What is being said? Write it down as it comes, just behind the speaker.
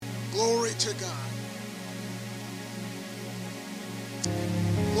Glory to God.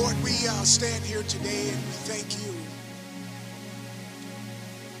 Lord, we stand here today and we thank you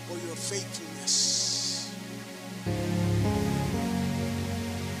for your faithfulness.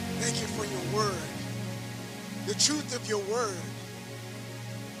 Thank you for your word, the truth of your word,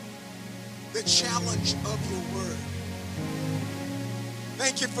 the challenge of your word.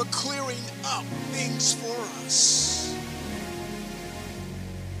 Thank you for clearing up things for us.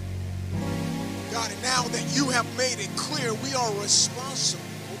 God, and now that you have made it clear, we are responsible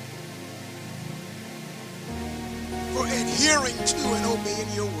for adhering to and obeying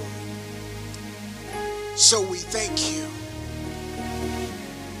your word. So we thank you.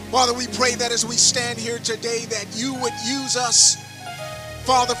 Father, we pray that as we stand here today, that you would use us,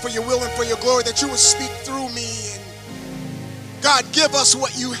 Father, for your will and for your glory, that you would speak through me. And God, give us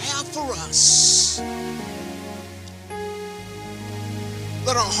what you have for us.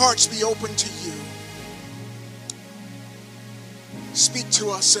 Let our hearts be open to you. Speak to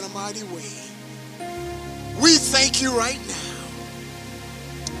us in a mighty way. We thank you right now.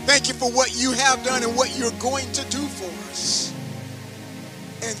 Thank you for what you have done and what you're going to do for us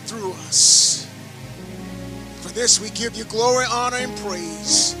and through us. For this we give you glory, honor, and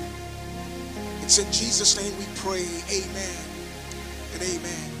praise. It's in Jesus' name we pray. Amen and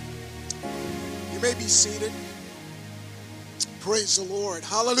amen. You may be seated. Praise the Lord.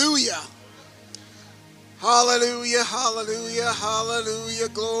 Hallelujah. Hallelujah, hallelujah, hallelujah.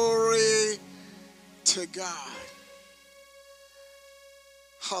 Glory to God.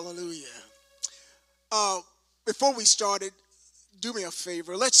 Hallelujah. Before we started, do me a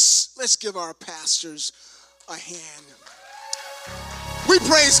favor. Let's give our pastors a hand. We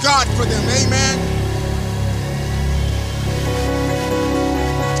praise God for them. Amen.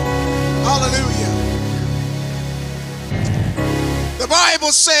 Hallelujah. The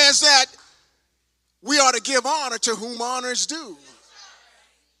Bible says that we ought to give honor to whom honor is due.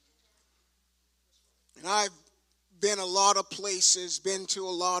 And I've been a lot of places, been to a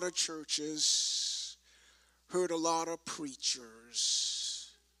lot of churches, heard a lot of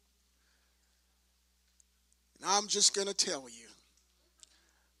preachers. And I'm just going to tell you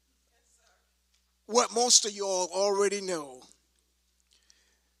what most of y'all already know.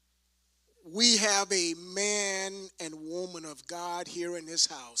 We have a man and woman of God here in this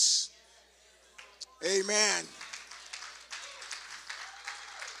house. Amen.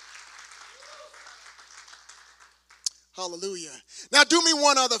 Hallelujah. Now do me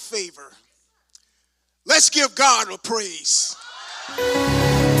one other favor. Let's give God a praise.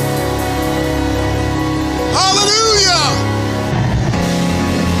 Hallelujah.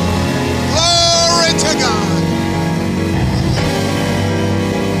 Glory to God.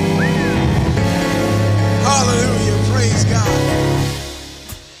 Hallelujah. Praise God.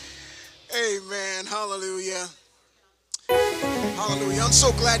 Amen. Hallelujah. Hallelujah. I'm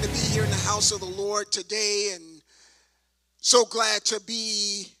so glad to be here in the house of the Lord today, and so glad to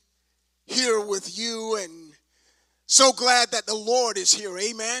be here with you, and so glad that the Lord is here.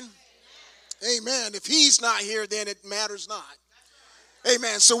 Amen. Amen. If he's not here, then it matters not.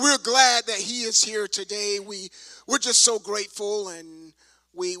 Amen. So we're glad that he is here today. We're just so grateful, and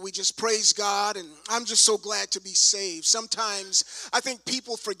we just praise God, and I'm just so glad to be saved. Sometimes I think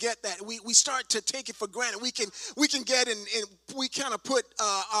people forget that. We start to take it for granted. We can get in, and we kind of put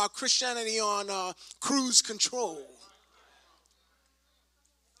our Christianity on cruise control.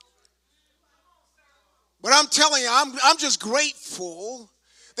 But I'm telling you, I'm just grateful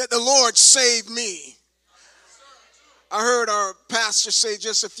that the Lord saved me. I heard our pastor say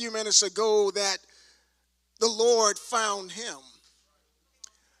just a few minutes ago that the Lord found him.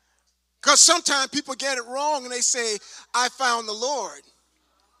 Because sometimes people get it wrong and they say, I found the Lord.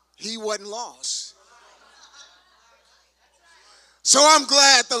 He wasn't lost. So I'm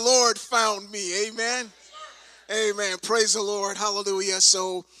glad the Lord found me. Amen. Amen. Praise the Lord. Hallelujah.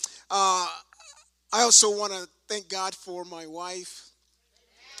 So I also want to thank God for my wife.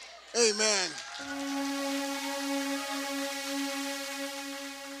 Amen.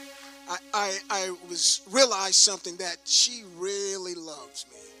 I realized something, that she really loves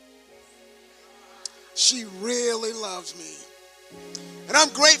me. She really loves me. And I'm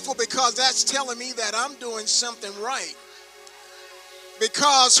grateful, because that's telling me that I'm doing something right.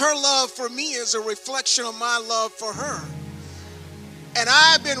 Because her love for me is a reflection of my love for her. And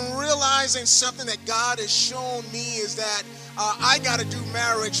I've been realizing something that God has shown me, is that I got to do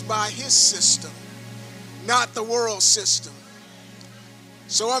marriage by his system, not the world system.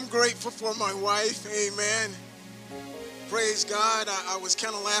 So I'm grateful for my wife. Amen. Praise God. I was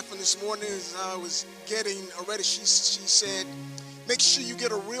kind of laughing this morning as I was getting ready. She said, make sure you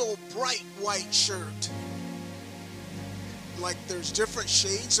get a real bright white shirt. Like there's different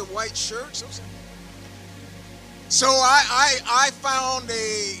shades of white shirts. So I found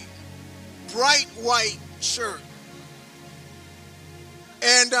a bright white shirt.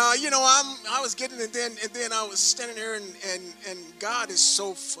 And I was getting it then, and then I was standing there, and God is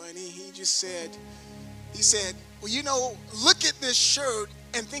so funny. He said, well, look at this shirt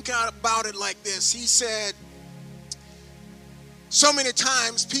and think about it like this. He said, so many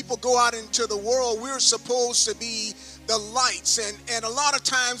times people go out into the world, we're supposed to be the lights, and a lot of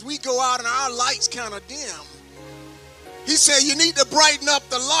times we go out and our lights kind of dim. He said, you need to brighten up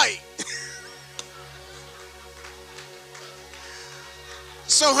the light.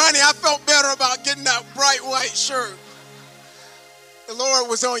 So, honey, I felt better about getting that bright white shirt. The Lord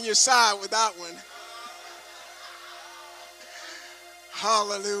was on your side with that one.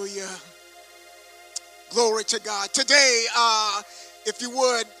 Hallelujah. Glory to God. Today, if you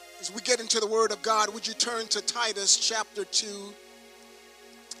would, as we get into the Word of God, would you turn to Titus chapter 2?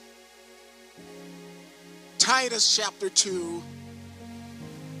 Titus chapter 2.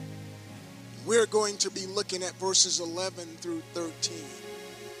 We're going to be looking at verses 11 through 13.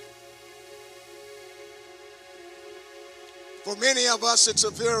 For many of us, it's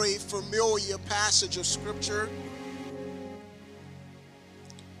a very familiar passage of Scripture.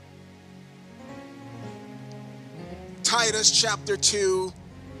 Titus chapter 2,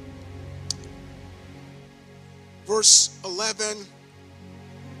 verse 11.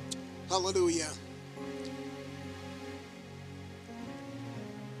 Hallelujah.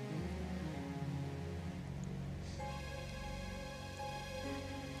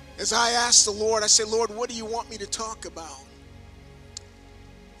 As I asked the Lord, I said, Lord, what do you want me to talk about?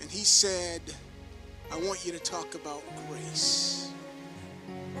 And he said, I want you to talk about grace.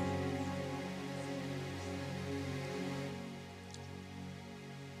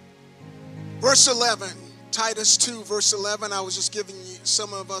 Verse 11, Titus 2, verse 11. I was just giving you,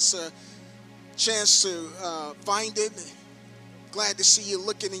 some of us a chance to find it. Glad to see you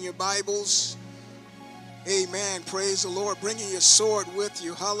looking in your Bibles. Amen. Praise the Lord. Bringing your sword with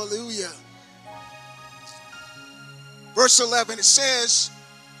you. Hallelujah. Verse 11, it says,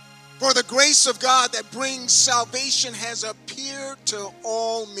 for the grace of God that brings salvation has appeared to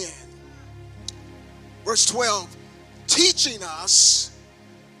all men. Verse 12, teaching us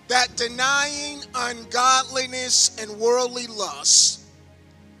that denying ungodliness and worldly lust,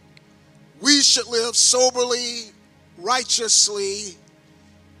 we should live soberly, righteously,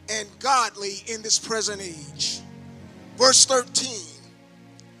 and godly in this present age. Verse 13,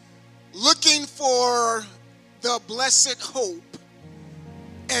 looking for the blessed hope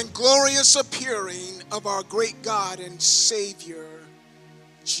and glorious appearing of our great God and Savior,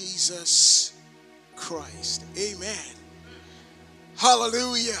 Jesus Christ. Amen.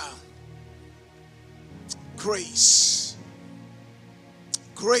 Hallelujah. Grace.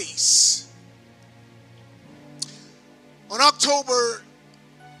 Grace. On October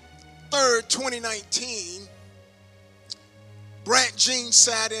 3rd, 2019, Brant Jean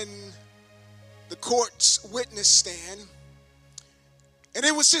sat in the court's witness stand, and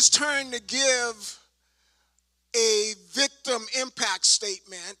it was his turn to give a victim impact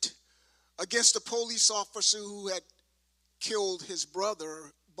statement against a police officer who had killed his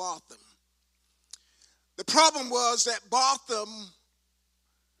brother, Botham. The problem was that Botham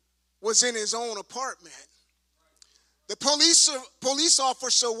was in his own apartment. The police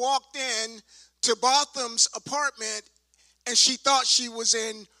officer walked in to Botham's apartment, and she thought she was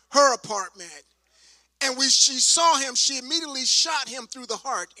in her apartment. And when she saw him, she immediately shot him through the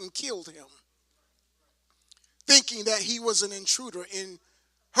heart and killed him, thinking that he was an intruder in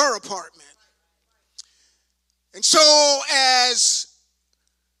her apartment. And so as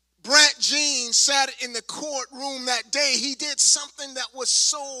Brant Jean sat in the courtroom that day, he did something that was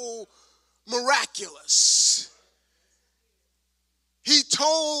so miraculous. He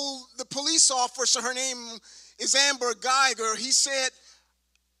told the police officer, her name is Amber Geiger, he said,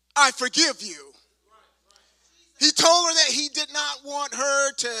 I forgive you. He told her that he did not want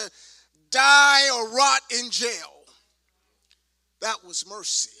her to die or rot in jail. That was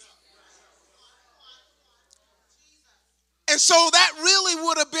mercy. And so that really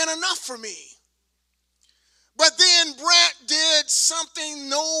would have been enough for me. But then Brant did something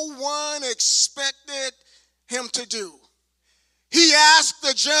no one expected him to do. He asked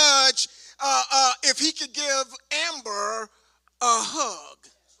the judge if he could give Amber a hug.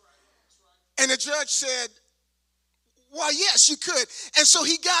 And the judge said, why, yes, you could. And so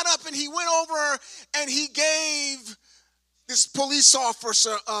he got up and he went over and he gave this police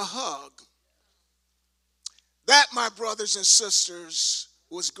officer a hug. That, my brothers and sisters,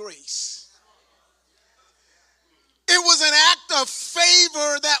 was grace. It was an act of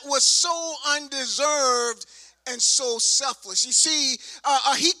favor that was so undeserved and so selfless. You see,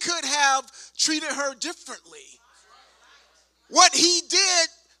 he could have treated her differently. What he did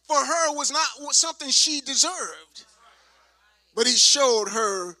for her was not something she deserved, but he showed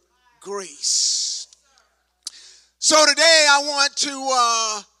her grace. So today I want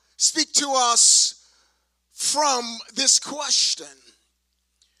to speak to us from this question: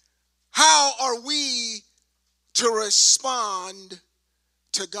 how are we to respond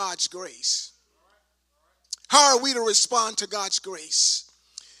to God's grace? How are we to respond to God's grace?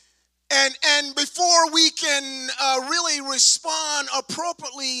 And before we can really respond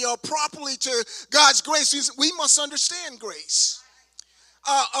appropriately or properly to God's grace, we must understand grace,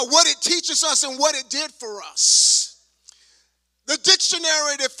 what it teaches us and what it did for us. The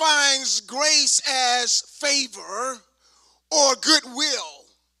dictionary defines grace as favor or goodwill,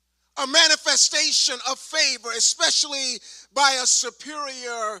 a manifestation of favor, especially by a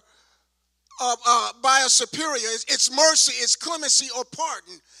superior. It's mercy, it's clemency or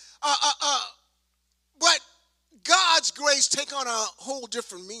pardon. But God's grace take on a whole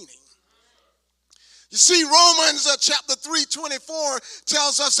different meaning. You see, Romans chapter 3:24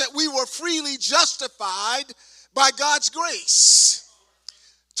 tells us that we were freely justified by God's grace.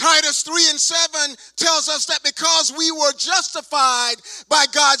 Titus 3:7 tells us that because we were justified by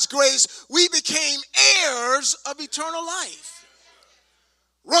God's grace, we became heirs of eternal life.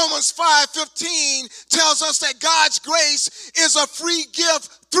 Romans 5:15 tells us that God's grace is a free gift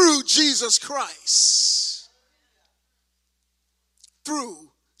through Jesus Christ.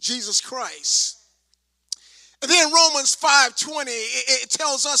 Through Jesus Christ. And then Romans 5:20, it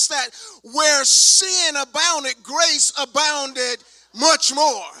tells us that where sin abounded, grace abounded much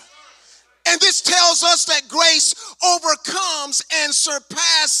more. And this tells us that grace overcomes and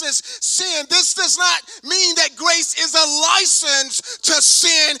surpasses sin. This does not mean that grace is a license to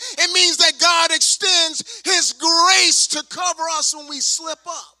sin. It means that God extends his grace to cover us when we slip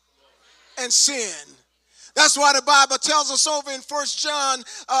up and sin. That's why the Bible tells us over in 1 John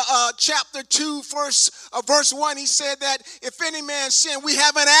chapter 2, verse 1, he said that if any man sin, we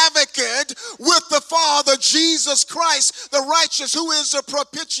have an advocate with the Father, Jesus Christ, the righteous, who is a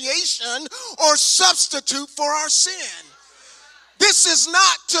propitiation or substitute for our sin. This is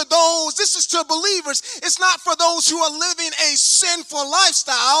to believers. It's not for those who are living a sinful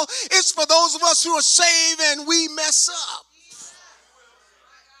lifestyle. It's for those of us who are saved and we mess up.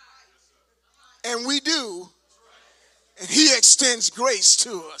 And we do. And he extends grace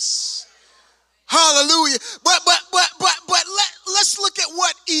to us. Hallelujah. But let's look at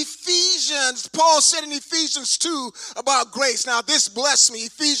what Paul said in Ephesians 2 about grace. Now this blessed me.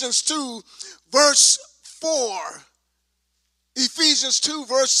 Ephesians 2 verse 4. Ephesians 2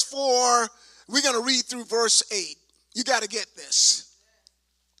 verse 4. We're going to read through verse 8. You got to get this.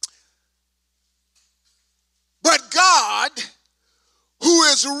 But God, who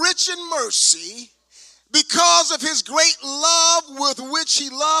is rich in mercy, because of his great love with which he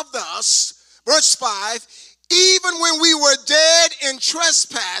loved us, verse 5, even when we were dead in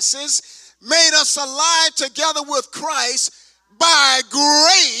trespasses, made us alive together with Christ. By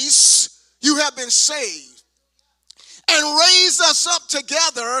grace you have been saved, and raised us up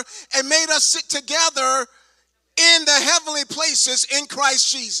together and made us sit together in the heavenly places in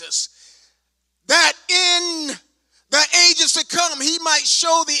Christ Jesus, that in the ages to come he might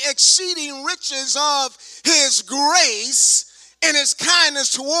show the exceeding riches of his grace and his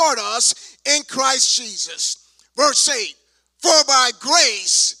kindness toward us in Christ Jesus. Verse 8, for by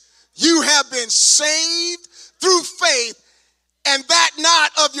grace you have been saved through faith, and that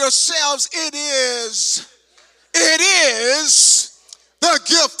not of yourselves, it is the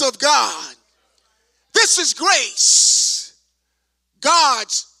gift of God. This is grace,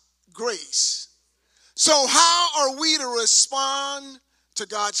 God's grace. So how are we to respond to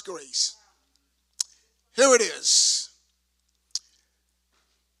God's grace? Here it is.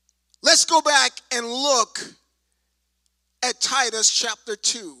 Let's go back and look at Titus chapter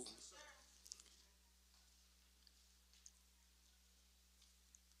 2.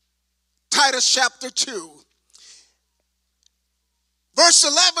 Titus chapter 2. Verse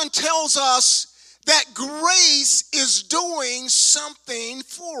 11 tells us that grace is doing something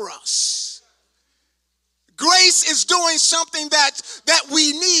for us. Grace is doing something that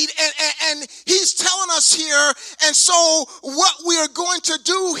we need, and he's telling us here, and so what we are going to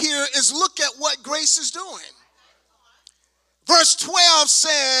do here is look at what grace is doing. Verse 12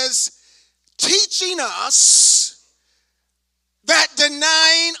 says, teaching us that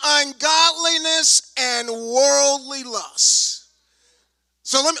denying ungodliness and worldly lusts.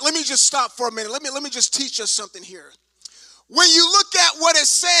 So let me just stop for a minute. Let me just teach us something here. When you look at what it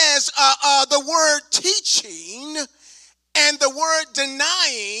says, the word teaching and the word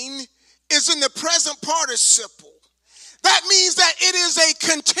denying is in the present participle. That means that it is a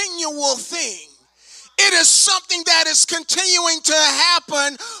continual thing. It is something that is continuing to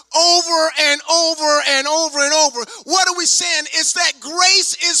happen over and over and over and over. What are we saying? It's that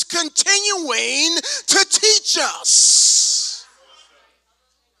grace is continuing to teach us.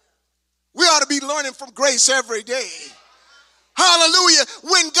 We ought to be learning from grace every day. Hallelujah.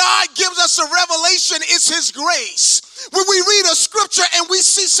 When God gives us a revelation, it's his grace. When we read a scripture and we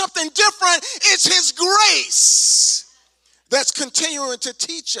see something different, it's his grace that's continuing to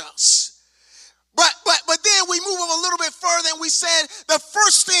teach us. But then we move a little bit further and we said the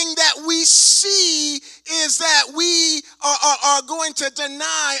first thing that we see is that we are going to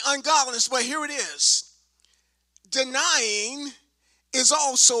deny ungodliness. But here it is. Denying is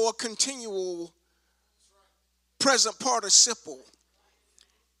also a continual present participle.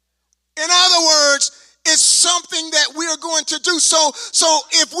 In other words, it's something that we are going to do. So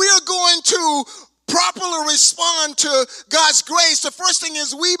if we are going to properly respond to God's grace, the first thing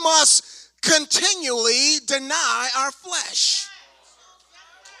is we must continually deny our flesh.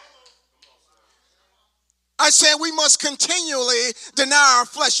 I said we must continually deny our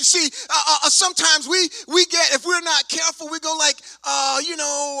flesh. You see, sometimes we get, if we're not careful, we go like,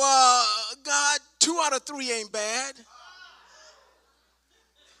 God, 2 out of 3 ain't bad.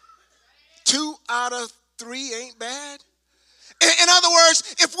 2 out of 3 ain't bad. In other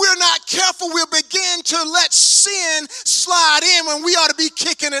words, if we're not careful, we'll begin to let sin slide in when we ought to be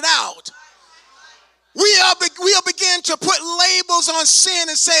kicking it out. We'll begin to put labels on sin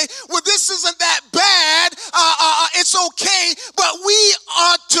and say, well, this isn't that bad. It's okay. But we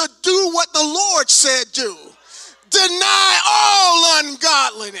ought to do what the Lord said do. Deny all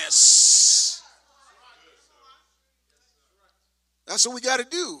ungodliness. That's what we got to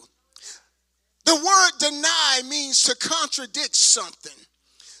do. The word deny means to contradict something,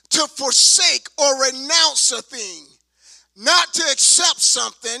 to forsake or renounce a thing, not to accept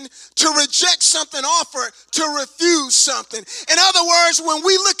something, to reject something offered, to refuse something. In other words, when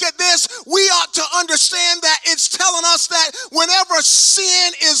we look at this, we ought to understand that it's telling us that whenever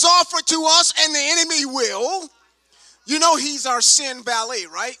sin is offered to us, and the enemy will, you know he's our sin valet,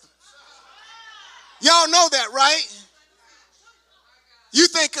 right? Y'all know that, right? You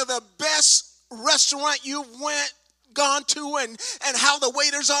think of the best restaurant you've gone to and how the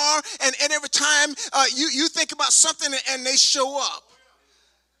waiters are, and every time you think about something and they show up.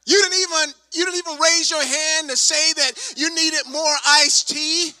 You didn't even raise your hand to say that you needed more iced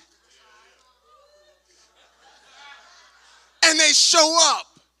tea. And they show up.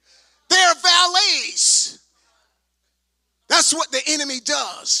 They're valets. That's what the enemy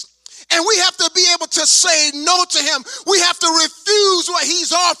does. And we have to be able to say no to him. We have to refuse what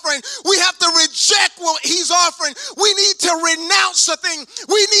he's offering. We have to reject what he's offering. We need to renounce the thing.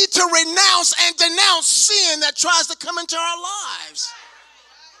 We need to renounce and denounce sin that tries to come into our lives.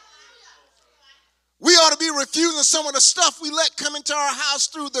 We ought to be refusing some of the stuff we let come into our house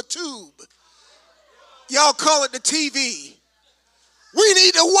through the tube. Y'all call it the TV. We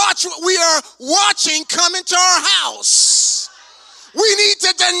need to watch what we are watching come into our house. We need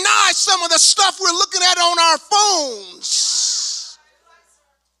to deny some of the stuff we're looking at on our phones.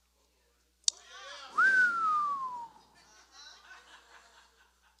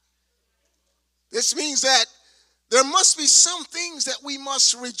 This means that there must be some things that we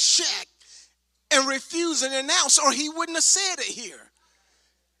must reject and refuse and announce, or he wouldn't have said it here.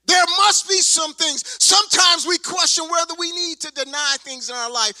 There must be some things. Sometimes we question whether we need to deny things in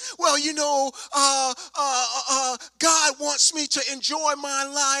our life. Well, God wants me to enjoy my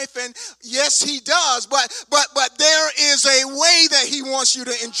life, and yes, he does. But there is a way that he wants you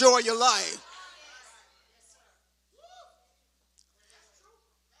to enjoy your life.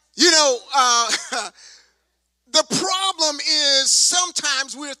 The problem is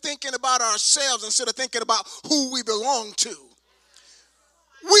sometimes we're thinking about ourselves instead of thinking about who we belong to.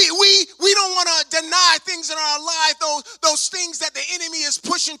 We don't want to deny things in our life, those things that the enemy is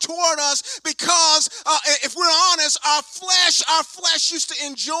pushing toward us, because if we're honest, our flesh used to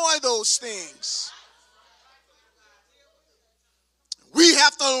enjoy those things. We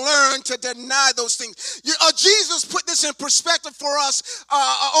have to learn to deny those things. Jesus put this in perspective for us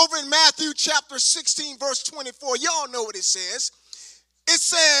over in Matthew chapter 16, verse 24. Y'all know what it says. It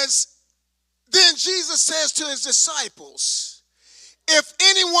says, then Jesus says to his disciples, if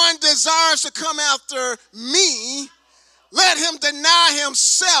anyone desires to come after me, Let him deny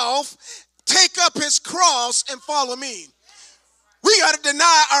himself, take up his cross, and follow me. We got to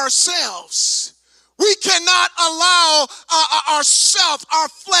deny ourselves. We cannot allow ourselves, our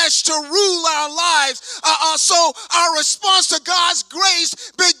flesh, to rule our lives. So our response to God's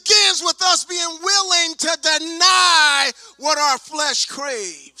grace begins with us being willing to deny what our flesh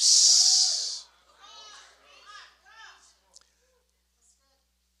craves.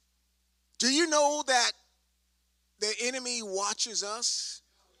 Do you know that the enemy watches us?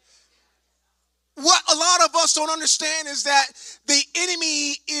 What a lot of us don't understand is that the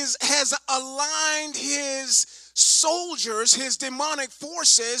enemy has aligned his soldiers, his demonic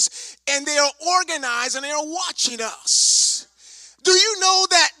forces, and they are organized and they are watching us. Do you know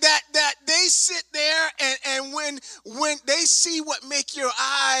that they sit there and when they see what make your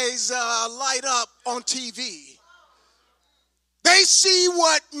eyes light up on TV, they see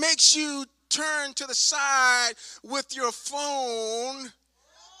what makes you turn to the side with your phone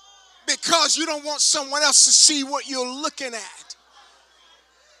because you don't want someone else to see what you're looking at.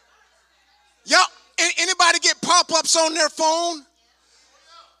 Yep. Anybody get pop-ups on their phone?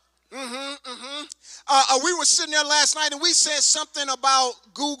 We were sitting there last night and we said something about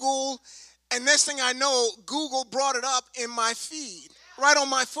Google, and next thing I know, Google brought it up in my feed, right on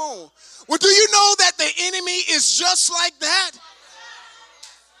my phone. Well, do you know that the enemy is just like that?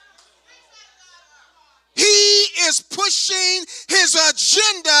 He is pushing his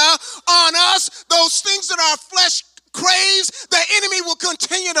agenda on us. Those things that our flesh craves, the enemy will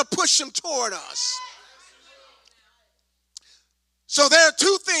continue to push them toward us. So there are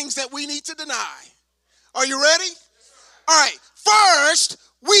two things that we need to deny. Are you ready? All right. First,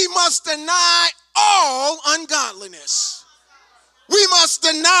 we must deny all ungodliness. We must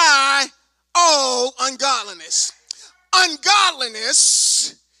deny all ungodliness.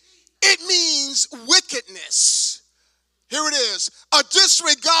 Ungodliness, it means wickedness. Here it is. A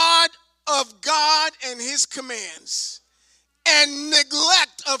disregard of God and his commands and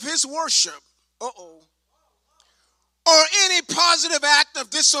neglect of his worship. Or any positive act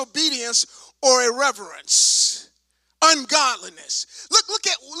of disobedience or irreverence. Ungodliness.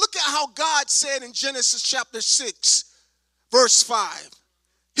 Look at how God said in Genesis chapter 6, verse 5.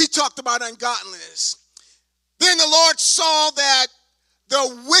 He talked about ungodliness. Then the Lord saw that the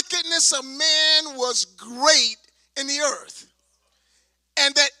wickedness of man was great in the earth,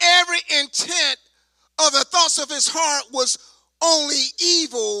 and that every intent of the thoughts of his heart was only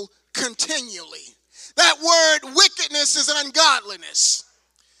evil continually. That word wickedness is ungodliness.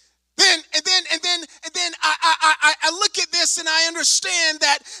 Then I look at this and I understand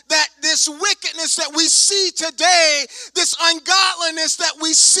that this wickedness that we see today, this ungodliness that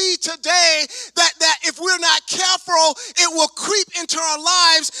we see today, that if we're not careful, it will creep into our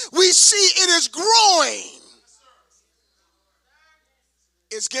lives. We see it is growing.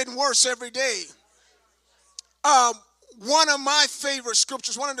 It's getting worse every day. One of my favorite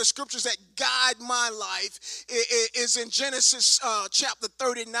scriptures, one of the scriptures that guide my life is in Genesis chapter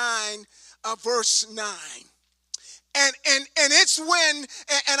 39, verse 9. And it's when,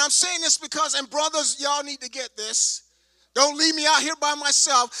 and I'm saying this because, and brothers, y'all need to get this. Don't leave me out here by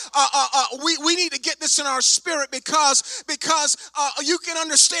myself. We need to get this in our spirit because you can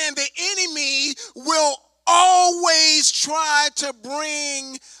understand the enemy will always try to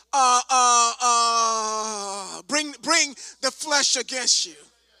bring the flesh against you.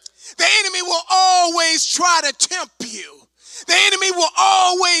 The enemy will always try to tempt you. The enemy will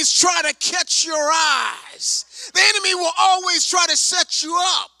always try to catch your eyes. The enemy will always try to set you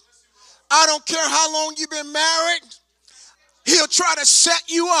up. I don't care how long you've been married. He'll try to set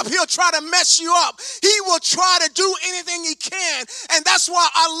you up. He'll try to mess you up. He will try to do anything he can. And that's why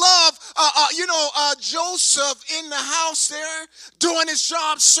I love, Joseph in the house there doing his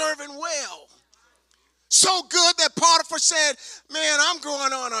job, serving well. So good that Potiphar said, man, I'm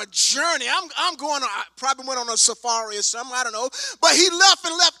going on a journey. I'm going on, I probably went on a safari or something, I don't know. But he left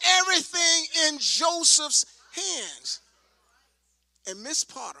everything in Joseph's hands. And Miss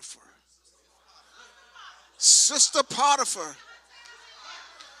Potiphar, Sister Potiphar,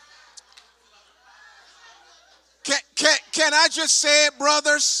 can I just say it,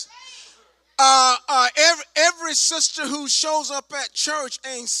 brothers? Every sister who shows up at church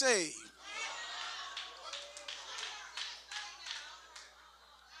ain't saved.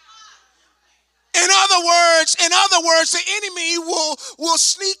 In other words, the enemy will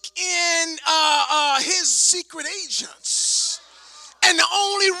sneak in his secret agents. And the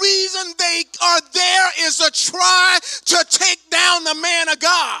only reason they are there is to try to take down the man of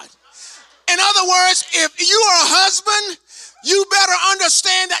God. In other words, if you are a husband, You better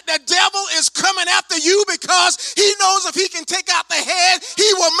understand that the devil is coming after you because he knows if he can take out the head,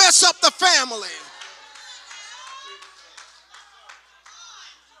 he will mess up the family.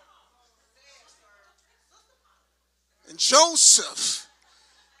 And Joseph,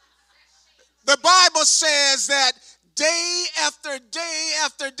 the Bible says that day after day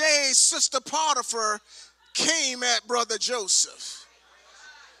after day, Sister Potiphar came at Brother Joseph.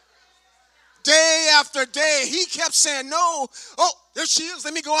 Day after day, he kept saying, no, oh, there she is,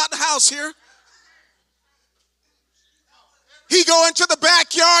 let me go out the house here. He go into the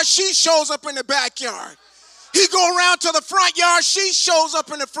backyard, she shows up in the backyard. He go around to the front yard, she shows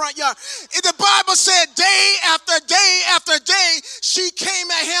up in the front yard. And the Bible said day after day after day, she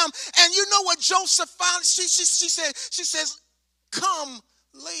came at him. And you know what Joseph found? She says, come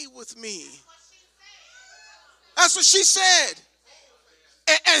lay with me. That's what she said.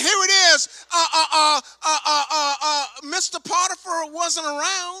 And here it is. Mr. Potiphar wasn't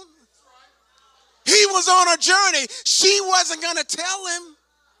around. He was on a journey. She wasn't going to tell him.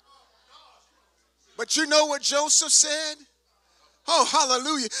 But you know what Joseph said? Oh,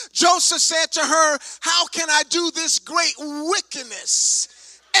 hallelujah. Joseph said to her, how can I do this great wickedness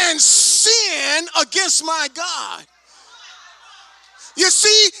and sin against my God? You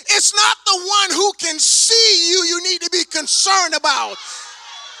see, it's not the one who can see you you need to be concerned about.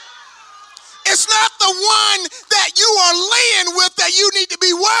 It's not the one that you are laying with that you need to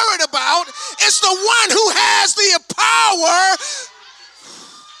be worried about. It's the one who has the power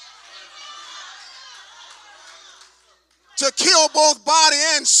to kill both body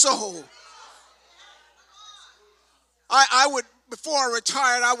and soul. I would, before I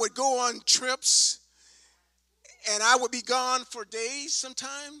retired, I would go on trips and I would be gone for days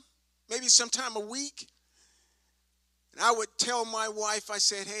sometime, maybe sometime a week. And I would tell my wife, I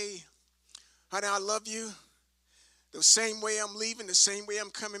said, hey, honey, I love you. The same way I'm leaving, the same way I'm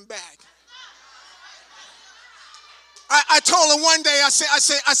coming back. I told her one day, I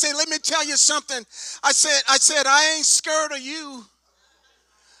said, let me tell you something. I said, I ain't scared of you.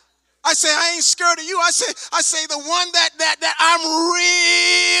 I say, I ain't scared of you. I say, the one that I'm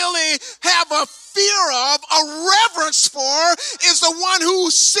really have a fear of, a reverence for, is the one who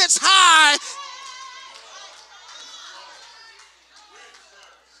sits high.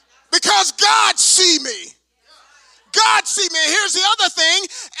 Because God see me. God see me. Here's the other thing.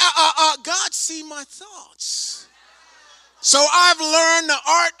 God see my thoughts. So I've learned the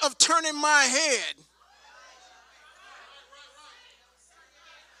art of turning my head.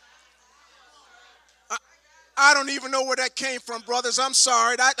 I don't even know where that came from, brothers. I'm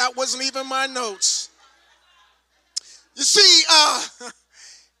sorry. That wasn't even my notes. You see,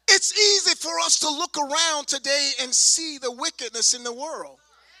 it's easy for us to look around today and see the wickedness in the world.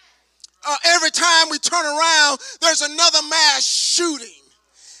 Every time we turn around, there's another mass shooting.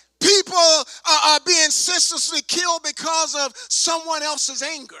 People are being senselessly killed because of someone else's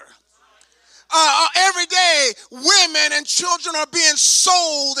anger. Every day, women and children are being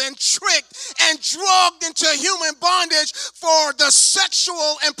sold and tricked and drugged into human bondage for the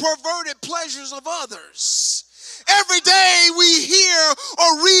sexual and perverted pleasures of others. Every day we hear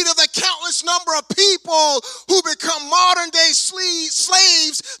or read of the countless number of people who become modern-day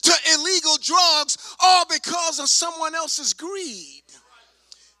slaves to illegal drugs, all because of someone else's greed.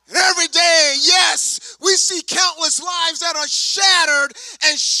 And every day, yes, we see countless lives that are shattered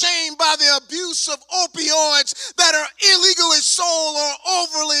and shamed by the abuse of opioids that are illegally sold or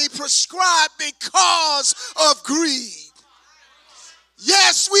overly prescribed because of greed.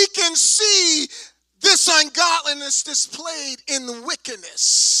 Yes, we can see this ungodliness displayed in the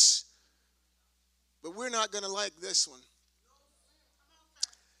wickedness. But we're not going to like this one.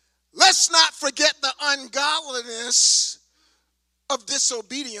 Let's not forget the ungodliness of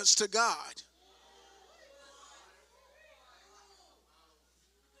disobedience to God.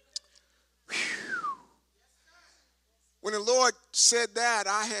 Whew. When the Lord said that,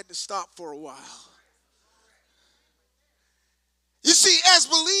 I had to stop for a while. You see, as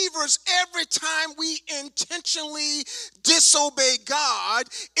believers, every time we intentionally disobey God,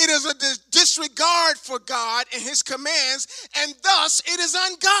 it is a disregard for God and his commands, and thus it is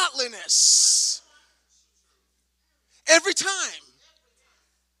ungodliness. Every time.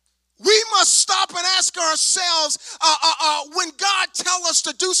 We must stop and ask ourselves, when God tells us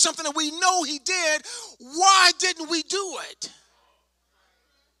to do something that we know he did, why didn't we do it?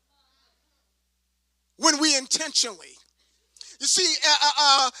 When we intentionally. You see,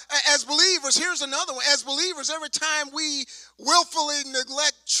 as believers, here's another one. As believers, every time we willfully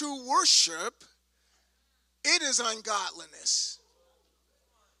neglect true worship, it is ungodliness.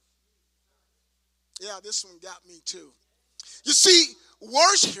 Yeah, this one got me too. You see,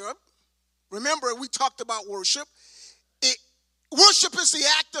 worship, remember we talked about worship. Worship is the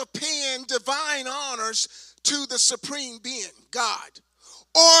act of paying divine honors to the supreme being, God,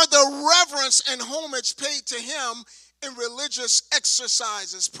 or the reverence and homage paid to him in religious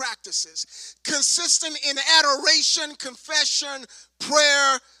exercises, practices, consistent in adoration, confession,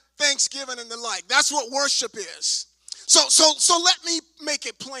 prayer, thanksgiving, and the like. That's what worship is. So let me make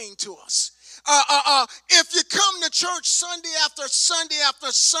it plain to us. If you come to church Sunday after Sunday after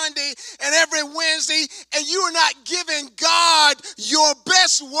Sunday and every Wednesday and you are not giving God your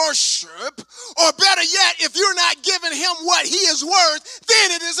best worship, or better yet, if you're not giving him what he is worth,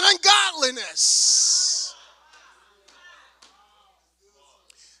 then it is ungodliness.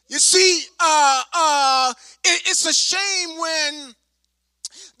 You see, it's a shame when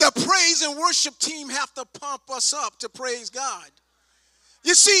the praise and worship team have to pump us up to praise God.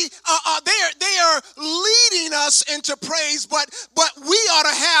 You see, they are leading us into praise, but we ought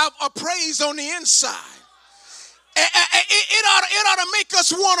to have a praise on the inside. It ought to make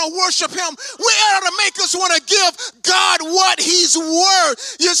us want to worship him. We ought to make us want to give God what he's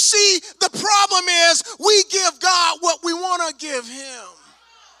worth. You see, the problem is we give God what we want to give him.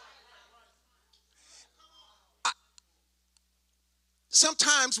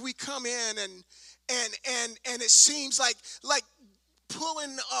 Sometimes we come in and it seems like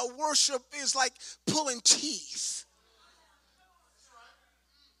pulling worship is like pulling teeth.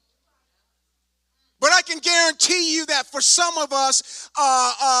 But I can guarantee you that for some of us,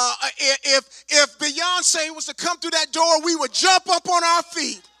 if Beyonce was to come through that door, we would jump up on our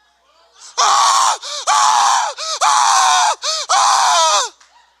feet. Ah! Ah! Ah! Ah!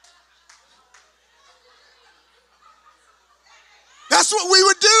 That's what we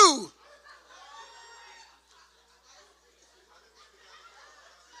would do.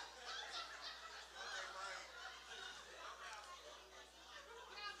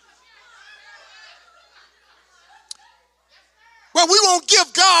 But we won't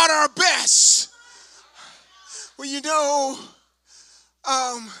give God our best. Well, you know,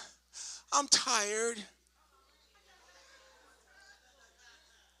 I'm tired.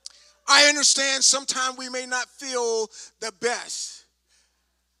 I understand sometimes we may not feel the best.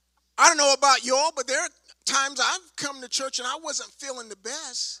 I don't know about y'all, but there are times I've come to church and I wasn't feeling the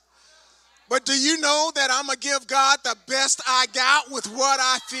best. But do you know that I'm going to give God the best I got with what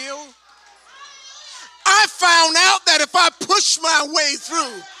I feel? I found out that if I push my way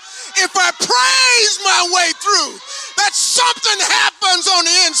through, if I praise my way through, that something happens on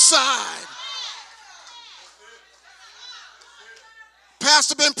the inside.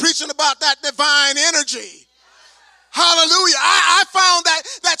 Pastor been preaching about that divine energy. Hallelujah. I found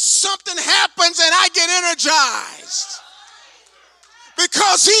that something happens and I get energized.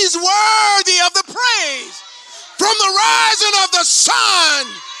 Because he's worthy of the praise. From the rising of the sun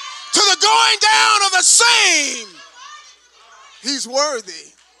to the going down of the same. He's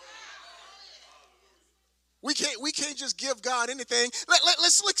worthy. We can't just give God anything.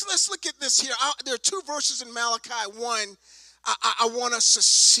 Let's look at this here. There are two verses in Malachi 1 I want us to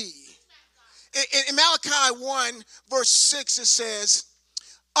see. In Malachi 1 verse 6 it says,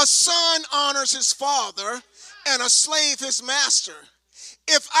 a son honors his father and a slave his master.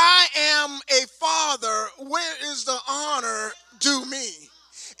 If I am a father, where is the honor due me?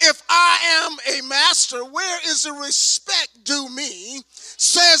 If I am a master, where is the respect due me?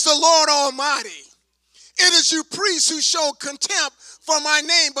 Says the Lord Almighty. It is you priests who show contempt for my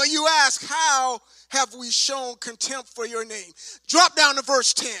name, but you ask, how have we shown contempt for your name? Drop down to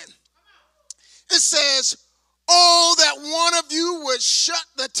verse 10. It says, oh, that one of you would shut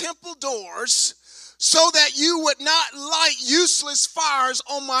the temple doors so that you would not light useless fires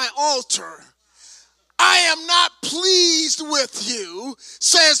on my altar. I am not pleased with you,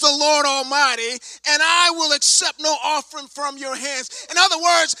 says the Lord Almighty, and I will accept no offering from your hands. In other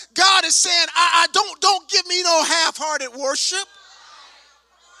words, God is saying, I don't give me no half-hearted worship.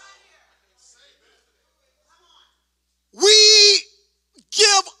 We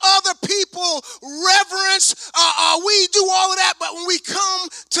give other people reverence. We do all of that, but when we come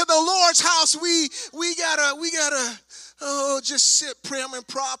to the Lord's house, we gotta just sit prim and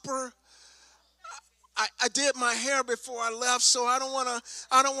proper. I did my hair before I left, so I don't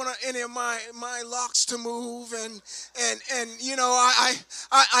want any of my locks to move, and you know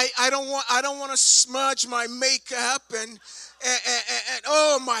I don't want to smudge my makeup and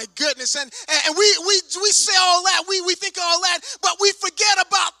oh my goodness, and we say all that, we think all that, but we forget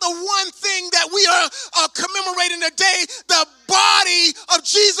about the one thing that we are commemorating today, the body of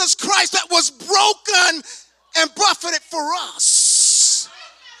Jesus Christ that was broken and buffeted for us.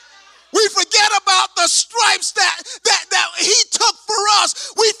 We forget about the stripes that he took for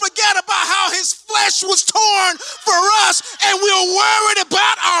us, we forget about how his flesh was torn for us, and we're worried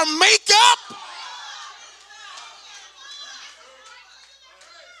about our makeup.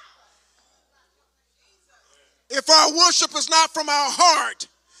 If our worship is not from our heart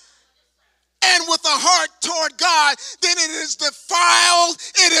and with a heart toward God, then it is defiled,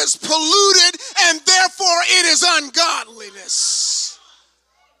 it is polluted, and therefore it is ungodliness.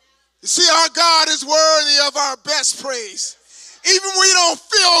 You see, our God is worthy of our best praise. Even when we don't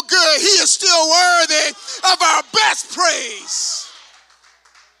feel good, he is still worthy of our best praise.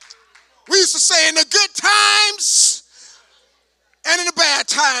 We used to say, in the good times and in the bad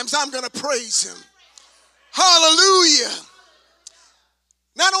times, I'm going to praise him. Hallelujah.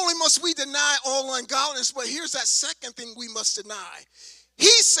 Not only must we deny all ungodliness, but here's that second thing we must deny.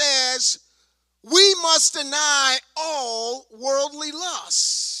 He says we must deny all worldly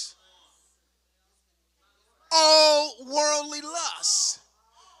lusts. All worldly lusts.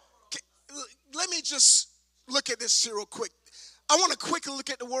 Let me just look at this here real quick. I want to quickly look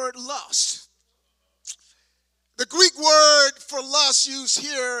at the word lust. The Greek word for lust used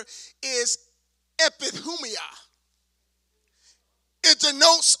here is epithumia. It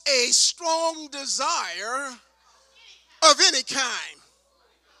denotes a strong desire of any kind.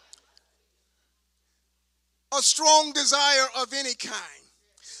 A strong desire of any kind.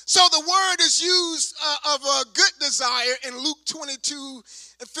 So the word is used of a good desire in Luke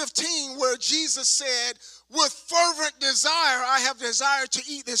 22:15, where Jesus said, with fervent desire, I have desired to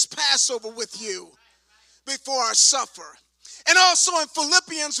eat this Passover with you before I suffer. And also in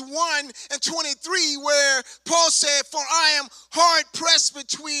Philippians 1:23, where Paul said, for I am hard pressed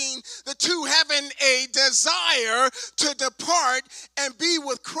between the two, having a desire to depart and be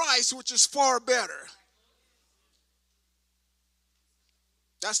with Christ, which is far better.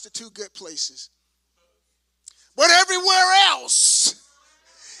 That's the two good places. But everywhere else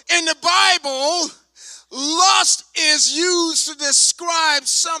in the Bible, lust is used to describe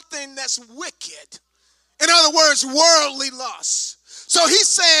something that's wicked. In other words, worldly lust. So he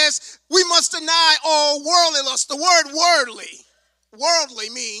says we must deny all worldly lust. The word worldly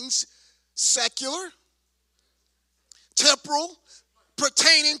means secular, temporal,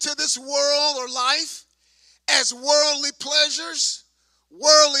 pertaining to this world or life, as worldly pleasures,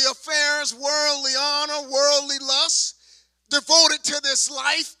 worldly affairs, worldly honor, worldly lust, devoted to this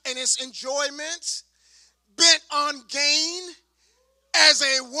life and its enjoyment, bent on gain as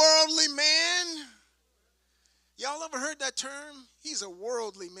a worldly man. Y'all ever heard that term? He's a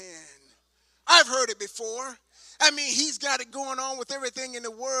worldly man. I've heard it before. I mean, he's got it going on with everything in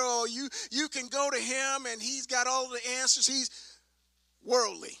the world. You can go to him and he's got all the answers. He's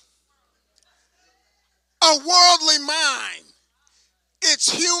worldly. A worldly mind.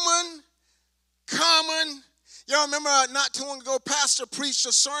 It's human, common. Y'all remember not too long ago, Pastor preached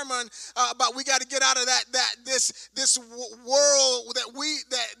a sermon about we got to get out of this world that we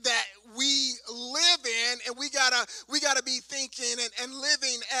live in, and we gotta be thinking and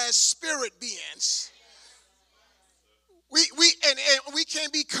living as spirit beings. We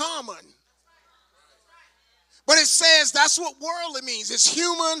can't be common. But it says that's what worldly means. It's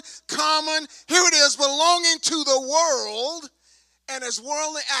human, common. Here it is, belonging to the world, and as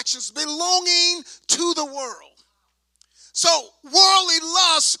worldly actions belonging to the world. So worldly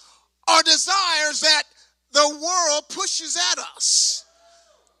lusts are desires that the world pushes at us.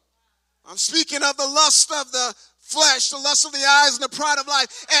 I'm speaking of the lust of the flesh, the lust of the eyes, and the pride of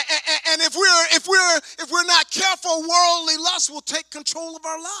life. And if we're not careful, worldly lust will take control of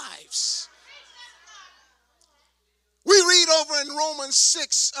our lives. We read over in Romans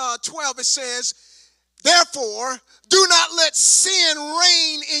 6:12, it says, therefore, do not let sin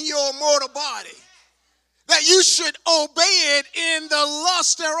reign in your mortal body, that you should obey it in the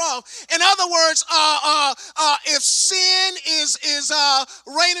lust thereof. In other words, if sin is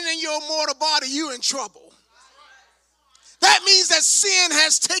reigning in your mortal body, you're in trouble. That means that sin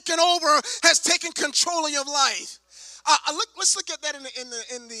has taken over, has taken control of your life. Let's look at that in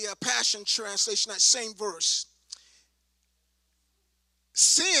the Passion Translation, that same verse.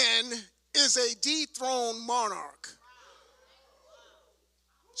 Sin is a dethroned monarch.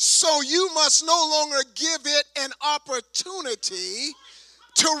 So you must no longer give it an opportunity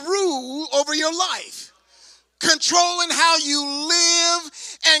to rule over your life, controlling how you live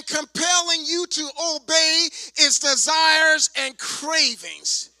and compelling you to obey its desires and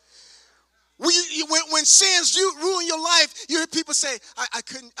cravings. When sins ruin your life, you hear people say, I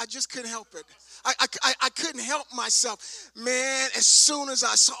just couldn't help it. I couldn't help myself. Man, as soon as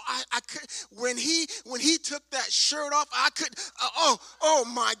I saw, I could, when he took that shirt off, I could, oh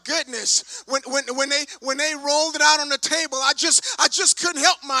my goodness. When they rolled it out on the table, I just couldn't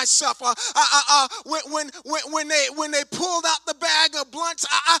help myself. When they pulled out the bag of blunts,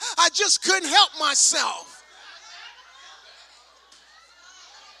 I just couldn't help myself.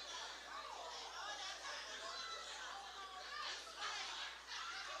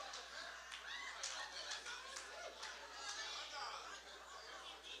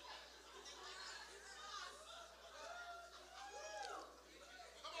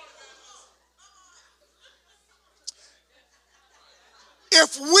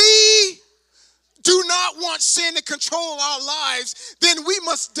 If we do not want sin to control our lives, then we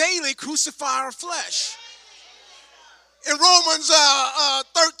must daily crucify our flesh. In Romans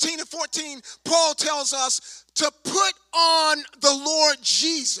 13 and 14, Paul tells us to put on the Lord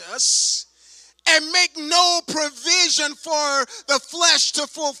Jesus and make no provision for the flesh to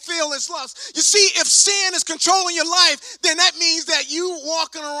fulfill its lusts. You see, if sin is controlling your life, then that means that you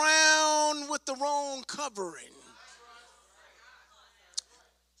walking around with the wrong covering.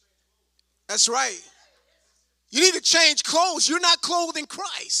 That's right. You need to change clothes. You're not clothed in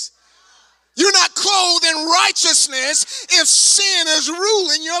Christ. You're not clothed in righteousness if sin is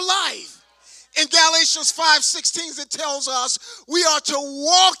ruling your life. In Galatians 5:16, it tells us we are to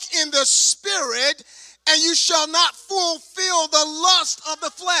walk in the Spirit, and you shall not fulfill the lust of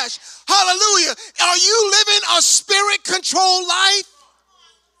the flesh. Hallelujah. Are you living a Spirit-controlled life?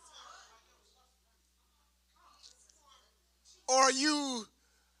 Or are you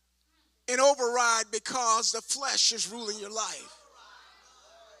an override because the flesh is ruling your life?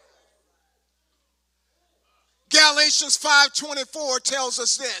 Galatians 5:24 tells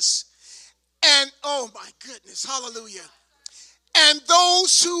us this. And, oh my goodness, hallelujah. And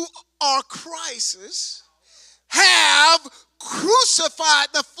those who are Christ's have crucified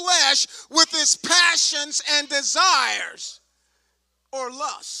the flesh with its passions and desires or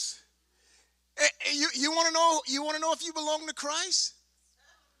lusts. You want to know? You want to know if you belong to Christ?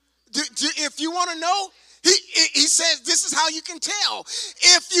 If you want to know, he says this is how you can tell.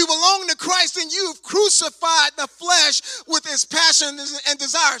 If you belong to Christ, then you've crucified the flesh with its passions and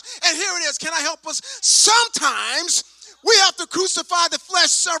desires. And here it is. Can I help us? Sometimes we have to crucify the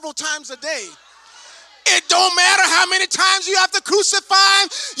flesh several times a day. It don't matter how many times you have to crucify,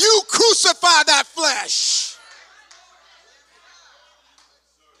 you crucify that flesh.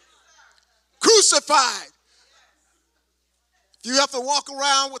 Crucified. You have to walk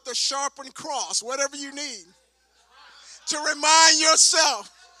around with a sharpened cross, whatever you need, to remind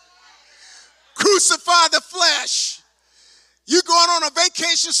yourself. Crucify the flesh. You're going on a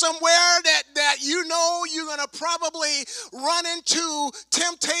vacation somewhere that you know you're going to probably run into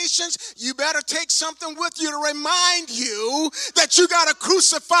temptations. You better take something with you to remind you that you got to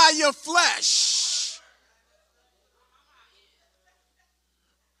crucify your flesh.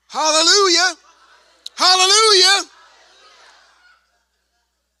 Hallelujah. Hallelujah.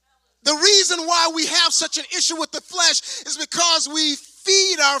 The reason why we have such an issue with the flesh is because we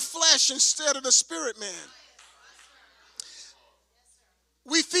feed our flesh instead of the spirit man.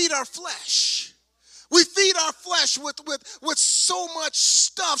 We feed our flesh. We feed our flesh with so much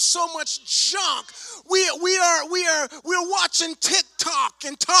stuff, so much junk. We're watching TikTok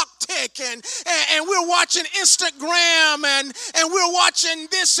and TalkTik and we're watching Instagram and we're watching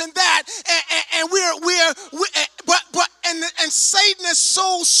this and that and Satan is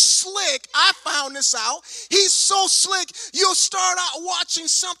so slick. I found this out. He's so slick. You'll start out watching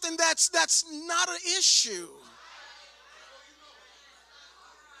something that's not an issue.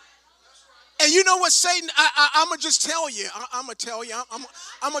 And you know what, Satan, I'm going to just tell you. I'm going to tell you. I'm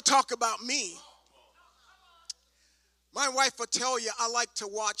going to talk about me. My wife will tell you I like to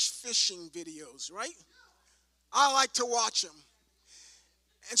watch fishing videos, right? I like to watch them.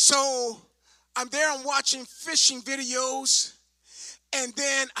 And so I'm there, I'm watching fishing videos. And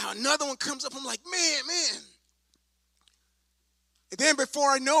then another one comes up. I'm like, man. And then before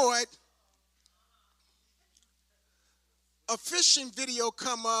I know it, a fishing video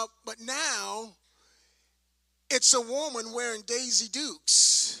come up, but now it's a woman wearing Daisy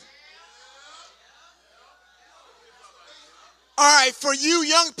Dukes. All right, for you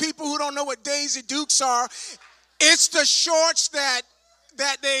young people who don't know what Daisy Dukes are, it's the shorts that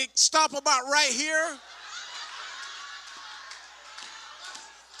they stop about right here.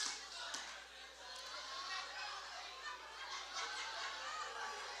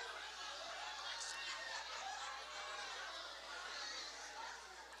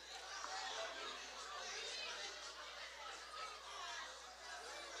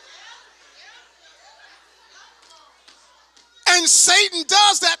 And Satan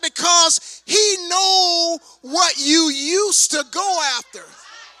does that because he knows what you used to go after.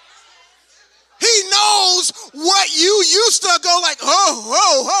 He knows what you used to go like,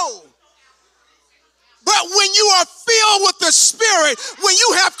 ho. But when you are filled with the Spirit, when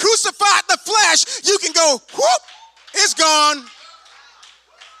you have crucified the flesh, you can go, whoop, it's gone.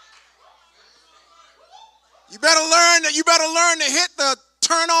 You better learn to hit the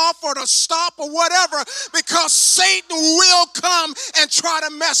turn off or to stop or whatever, because Satan will come and try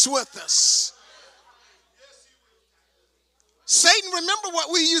to mess with us. Satan, remember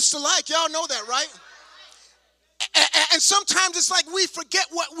what we used to like. Y'all know that, right? And sometimes it's like we forget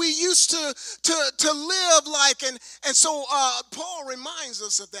what we used to live like. And so Paul reminds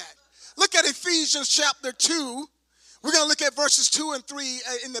us of that. Look at Ephesians chapter 2. We're going to look at verses 2 and 3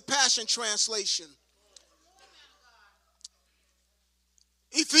 in the Passion Translation.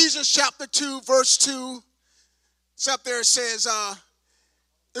 Ephesians chapter 2, verse 2. It's up there. It says,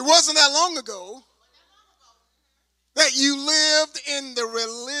 it wasn't that long ago that you lived in the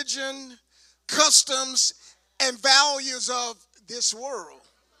religion, customs, and values of this world,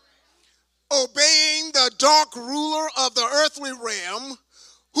 obeying the dark ruler of the earthly realm,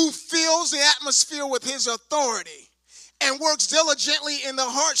 who fills the atmosphere with his authority and works diligently in the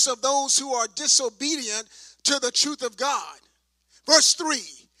hearts of those who are disobedient to the truth of God. Verse 3,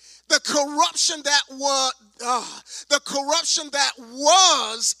 the corruption that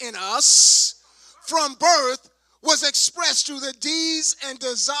was in us from birth was expressed through the deeds and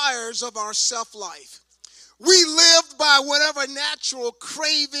desires of our self-life. We lived by whatever natural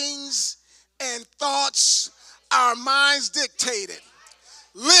cravings and thoughts our minds dictated,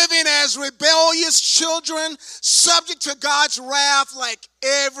 living as rebellious children, subject to God's wrath like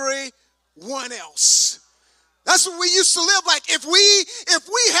everyone else. That's what we used to live like. If we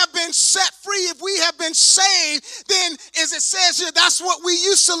have been set free, if we have been saved, then as it says here, that's what we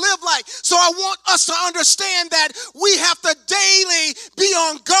used to live like. So I want us to understand that we have to daily be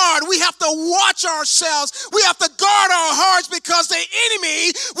on guard. We have to watch ourselves. We have to guard our hearts, because the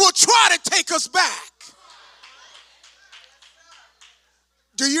enemy will try to take us back.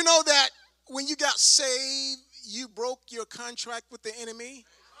 Do you know that when you got saved, you broke your contract with the enemy?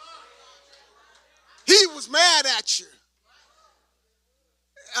 He was mad at you.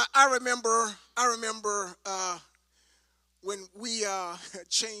 I remember when we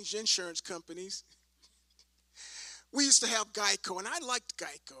changed insurance companies. We used to have Geico, and I liked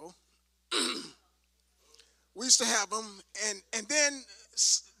Geico. We used to have them, and then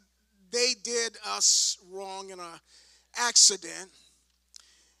they did us wrong in an accident,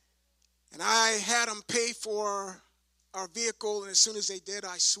 and I had them pay for our vehicle, and as soon as they did,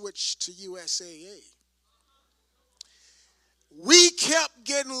 I switched to USAA. We kept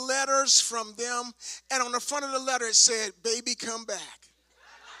getting letters from them, and on the front of the letter it said, "Baby, come back."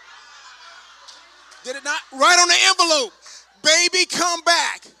 Did it not? Right on the envelope, "Baby, come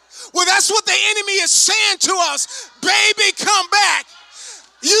back." Well, that's what the enemy is saying to us. Baby, come back.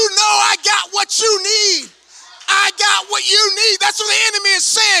 You know I got what you need. I got what you need. That's what the enemy is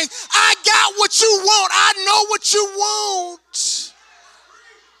saying. I got what you want. I know what you want.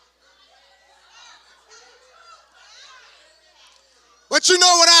 But you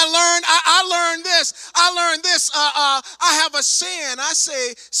know what I learned? I learned this. I have a sin. I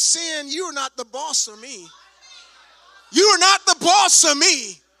say, sin, you're not the boss of me. You're not the boss of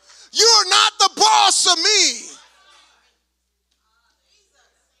me. You're not the boss of me.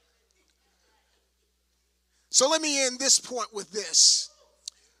 So let me end this point with this.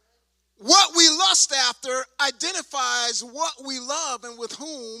 What we lust after identifies what we love and with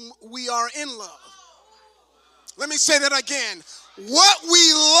whom we are in love. Let me say that again. What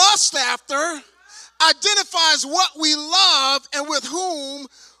we lust after identifies what we love and with whom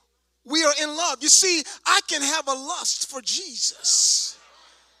we are in love. You see, I can have a lust for Jesus.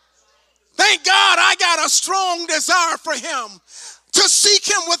 Thank God I got a strong desire for him. To seek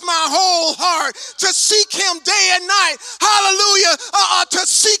him with my whole heart, to seek him day and night, hallelujah, to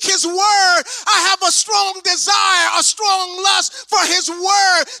seek his word. I have a strong desire, a strong lust for his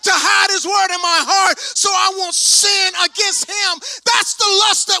word, to hide his word in my heart so I won't sin against him. That's the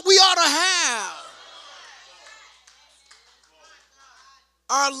lust that we ought to have.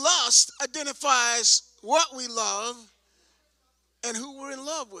 Our lust identifies what we love and who we're in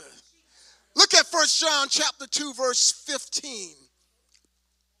love with. Look at 1 John chapter 2, verse 15.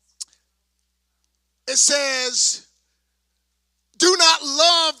 It says, do not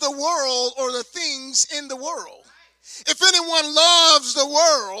love the world or the things in the world. If anyone loves the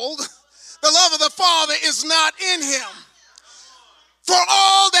world, the love of the Father is not in him. For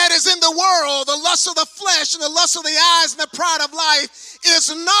all that is in the world, the lust of the flesh and the lust of the eyes and the pride of life is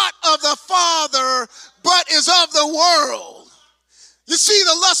not of the Father, but is of the world. You see,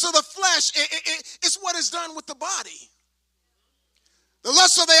 the lust of the flesh, it's what is done with the body. The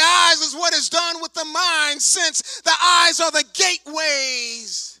lust of the eyes is what is done with the mind, since the eyes are the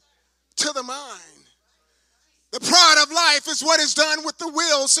gateways to the mind. The pride of life is what is done with the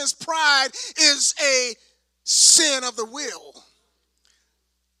will, since pride is a sin of the will.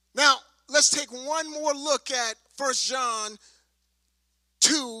 Now, let's take one more look at 1 John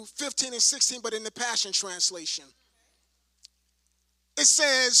 2, 15 and 16, but in the Passion Translation. It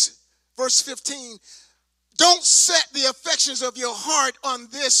says, verse 15, don't set the affections of your heart on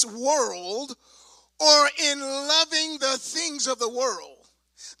this world or in loving the things of the world.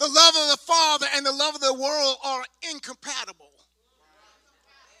 The love of the Father and the love of the world are incompatible.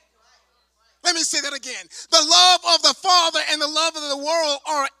 Let me say that again. The love of the Father and the love of the world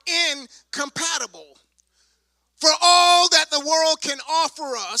are incompatible. For all that the world can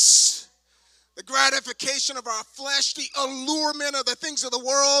offer us, the gratification of our flesh, the allurement of the things of the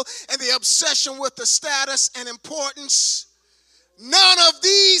world, and the obsession with the status and importance, none of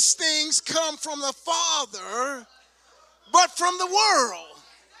these things come from the Father, but from the world.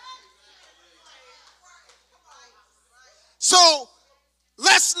 So,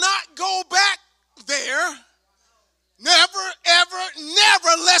 let's not go back there. Never, ever,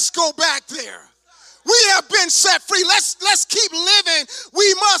 never let's go back there. We have been set free. Let's keep living.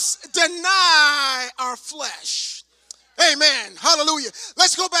 We must deny our flesh. Amen. Hallelujah.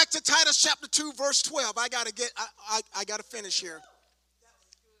 Let's go back to Titus chapter 2, verse 12. I gotta finish here.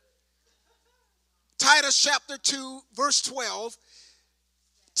 Titus chapter 2, verse 12,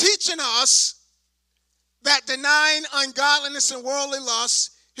 teaching us that denying ungodliness and worldly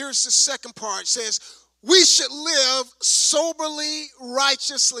lust, here's the second part, says, we should live soberly,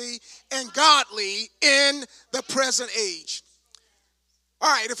 righteously, and godly in the present age.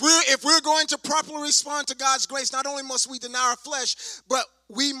 All right, if we're going to properly respond to God's grace, not only must we deny our flesh, but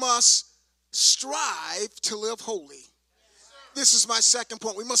we must strive to live holy. This is my second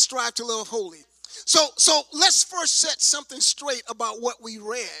point. We must strive to live holy. So let's first set something straight about what we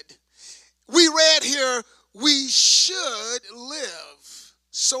read. We read here, we should live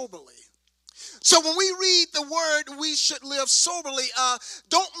soberly. So when we read the word, we should live soberly,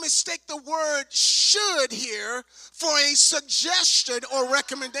 don't mistake the word should here for a suggestion or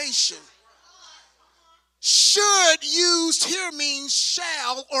recommendation. Should used here means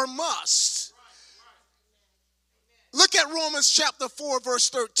shall or must. Look at Romans chapter 4, verse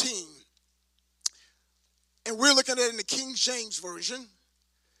 13. And we're looking at it in the King James Version.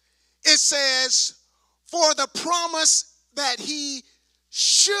 It says, for the promise that he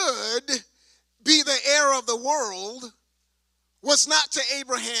should be the heir of the world was not to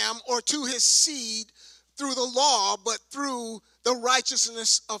Abraham or to his seed through the law, but through the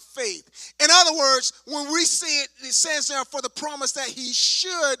righteousness of faith. In other words, when we see it, it says there for the promise that he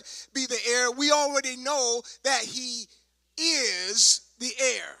should be the heir, we already know that he is the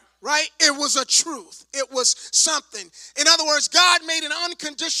heir. Right? It was a truth. It was something. In other words, God made an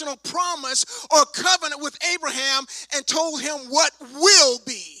unconditional promise or covenant with Abraham and told him what will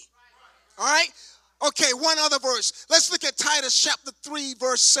be. All right? Okay, one other verse. Let's look at Titus chapter 3,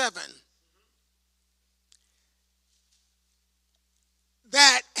 verse 7.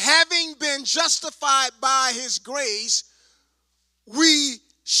 That having been justified by his grace, we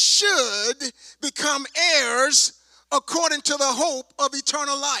should become heirs according to the hope of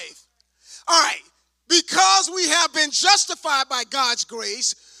eternal life. All right, because we have been justified by God's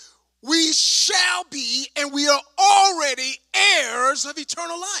grace, we shall be, and we are already heirs of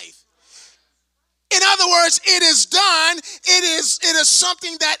eternal life. In other words, it is done. It is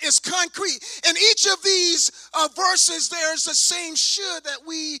something that is concrete. In each of these verses, there's the same should that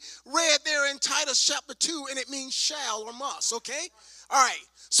we read there in Titus chapter 2, and it means shall or must, okay? All right.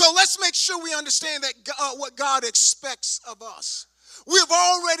 So let's make sure we understand that what God expects of us. We've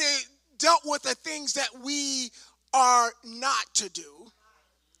already dealt with the things that we are not to do.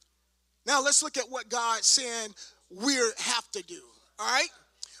 Now let's look at what God's saying we have to do. All right?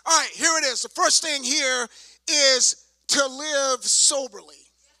 All right, here it is. The first thing here is to live soberly.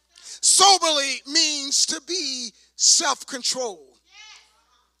 Soberly means to be self-controlled.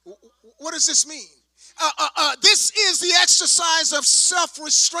 What does this mean? This is the exercise of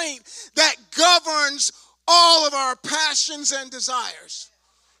self-restraint that governs all of our passions and desires.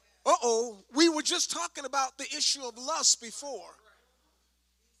 We were just talking about the issue of lust before.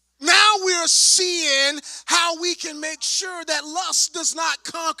 Now we're seeing how we can make sure that lust does not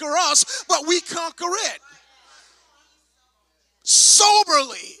conquer us, but we conquer it.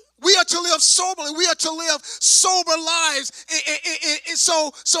 soberly. We are to live soberly. We are to live sober lives.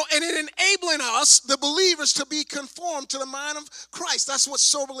 And it enabling us, the believers, to be conformed to the mind of Christ. That's what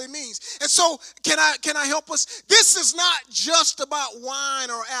soberly means. And so, can I help us? This is not just about wine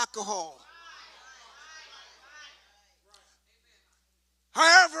or alcohol.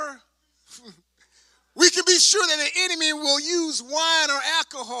 However, we can be sure that the enemy will use wine or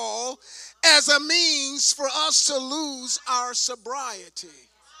alcohol as a means for us to lose our sobriety.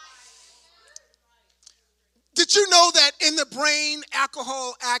 Did you know that in the brain,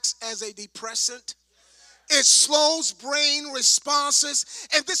 alcohol acts as a depressant? It slows brain responses,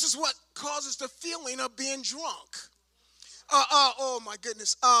 and this is what causes the feeling of being drunk. Oh my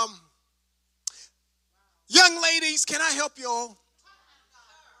goodness. Young ladies, can I help you all?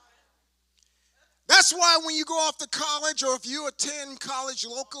 That's why when you go off to college, or if you attend college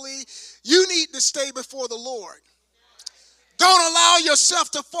locally, you need to stay before the Lord. Don't allow yourself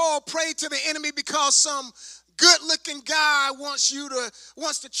to fall prey to the enemy because some good-looking guy wants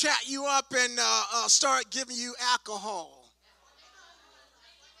to chat you up and start giving you alcohol.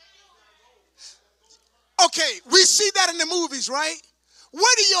 Okay, we see that in the movies, right?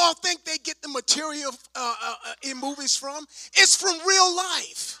 Where do y'all think they get the material in movies from? It's from real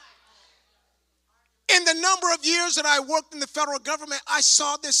life. In the number of years that I worked in the federal government, I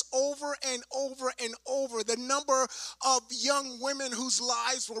saw this over and over and over. The number of young women whose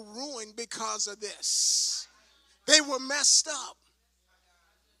lives were ruined because of this. They were messed up.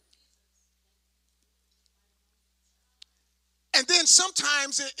 And then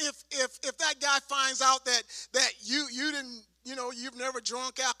sometimes if that guy finds out that you didn't, you've never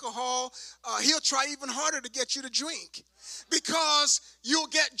drunk alcohol, he'll try even harder to get you to drink because you'll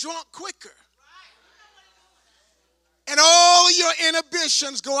get drunk quicker. And all of your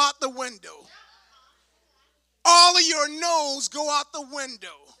inhibitions go out the window. All of your no's go out the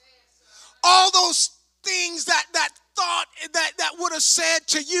window. All those things that thought that would have said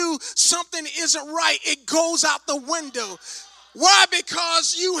to you something isn't right, it goes out the window. Why?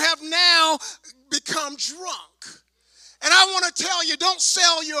 Because you have now become drunk. And I want to tell you, don't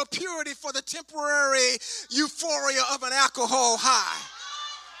sell your purity for the temporary euphoria of an alcohol high.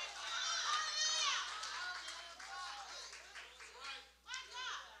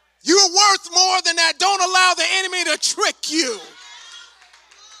 You're worth more than that. Don't allow the enemy to trick you.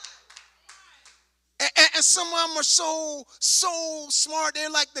 And some of them are so smart.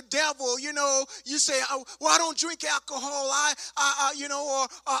 They're like the devil. You say, well, I don't drink alcohol. I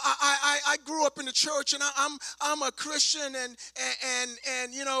grew up in the church, and I'm a Christian, and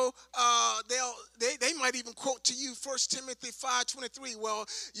they might even quote to you 1 Timothy 5:23. Well,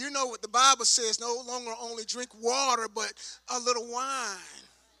 you know what the Bible says: no longer only drink water, but a little wine.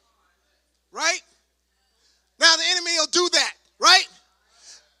 Right? Now the enemy will do that, right?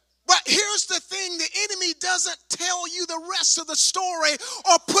 But here's the thing, the enemy doesn't tell you the rest of the story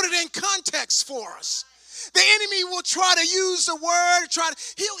or put it in context for us. The enemy will try to use the word,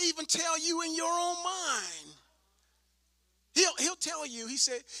 he'll even tell you in your own mind. He'll tell you,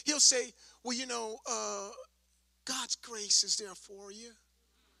 he'll say, well, God's grace is there for you.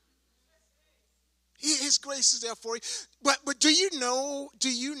 His grace is there for you. But do you know,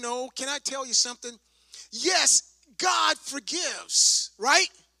 can I tell you something? Yes, God forgives, right?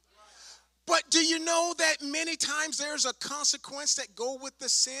 But do you know that many times there's a consequence that go with the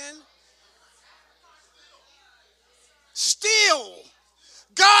sin? Still,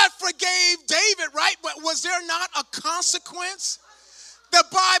 God forgave David, right? But was there not a consequence? The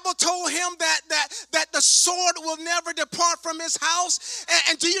Bible told him that the sword will never depart from his house.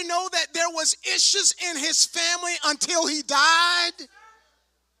 And do you know that there was issues in his family until he died?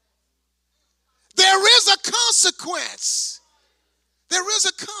 There is a consequence. There is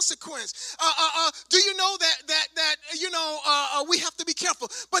a consequence. Do you know that we have to be careful?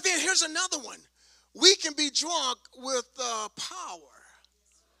 But then here's another one. We can be drunk with power.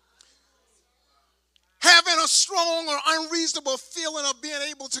 Having a strong or unreasonable feeling of being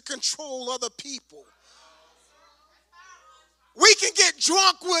able to control other people. We can get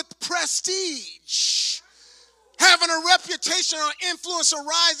drunk with prestige. Having a reputation or influence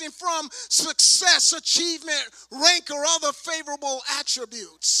arising from success, achievement, rank, or other favorable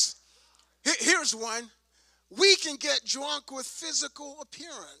attributes. Here's one. We can get drunk with physical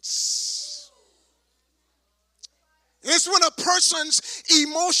appearance. It's when a person's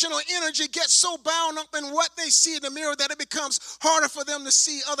emotional energy gets so bound up in what they see in the mirror that it becomes harder for them to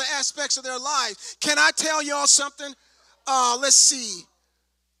see other aspects of their life. Can I tell y'all something? Let's see.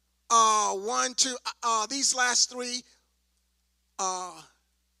 One, two, these last three.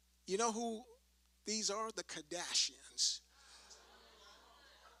 You know who these are? The Kardashians.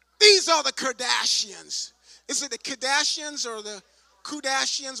 These are the Kardashians. Is it the Kardashians or the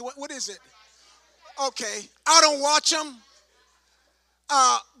Kardashians? What is it? Okay, I don't watch them.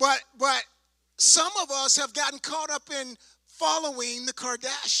 But some of us have gotten caught up in following the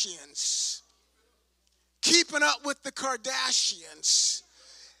Kardashians, keeping up with the Kardashians.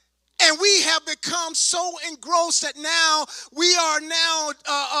 And we have become so engrossed that now we are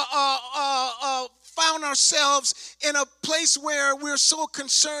found ourselves in a place where we're so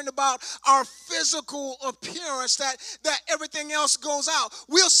concerned about our physical appearance that everything else goes out.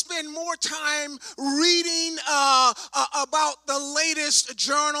 We'll spend more time reading about the latest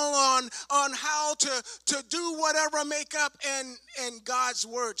journal on how to do whatever makeup, and God's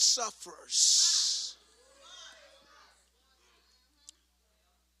word suffers.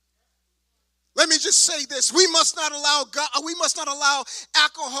 Let me just say this. We must not allow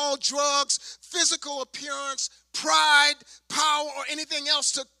alcohol, drugs, physical appearance, pride, power, or anything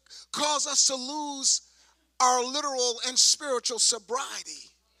else to cause us to lose our literal and spiritual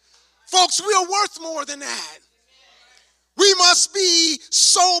sobriety. Folks, we are worth more than that. We must be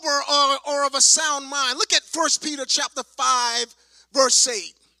sober or of a sound mind. Look at 1 Peter chapter 5, verse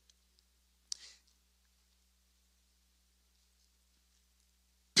 8.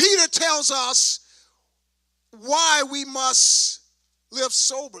 Peter tells us why we must live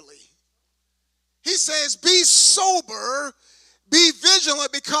soberly. He says, be sober, be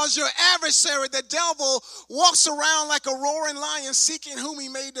vigilant, because your adversary, the devil, walks around like a roaring lion seeking whom he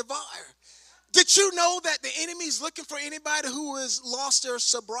may devour. Did you know that the enemy is looking for anybody who has lost their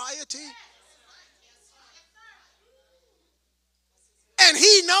sobriety? And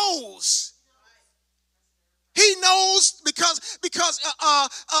he knows. He knows because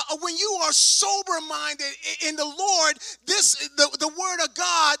when you are sober-minded in the Lord, the Word of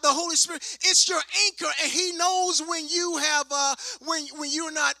God, the Holy Spirit, it's your anchor, and He knows when you have when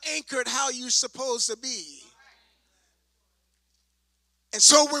you're not anchored how you're supposed to be. And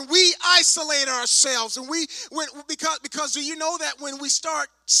so when we isolate ourselves, and because do you know that when we start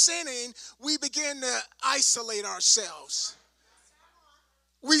sinning, we begin to isolate ourselves.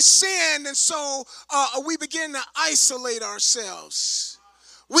 We sin, and so we begin to isolate ourselves.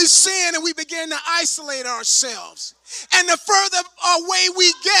 We sin, and we begin to isolate ourselves. And the further away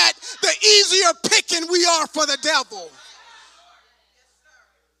we get, the easier picking we are for the devil.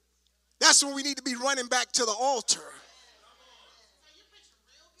 That's when we need to be running back to the altar.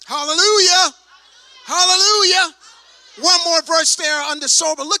 Hallelujah. Hallelujah. One more verse there under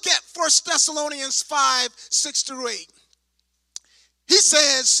sober. Look at 1 Thessalonians 5, 6 through 8. He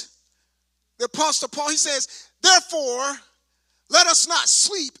says, the Apostle Paul, he says, therefore, let us not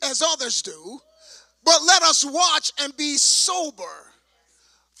sleep as others do, but let us watch and be sober.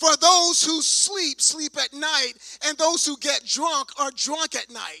 For those who sleep, sleep at night, and those who get drunk are drunk at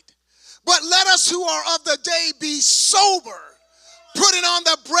night. But let us who are of the day be sober, putting on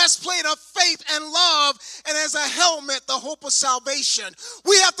the breastplate of faith and love, and as a helmet, the hope of salvation.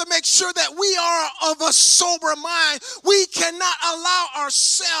 We have to make sure that we are of a sober mind. We cannot allow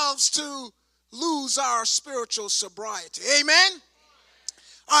ourselves to lose our spiritual sobriety. Amen?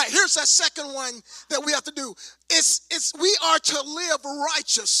 All right, here's that second one that we have to do. We are to live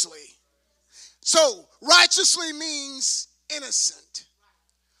righteously. So, righteously means innocent,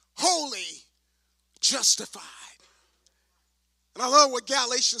 holy, justified. And I love what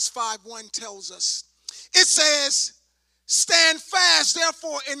Galatians 5:1 tells us. It says, stand fast,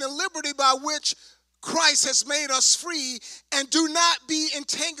 therefore, in the liberty by which Christ has made us free, and do not be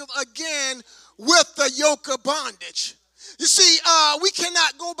entangled again with the yoke of bondage. You see, we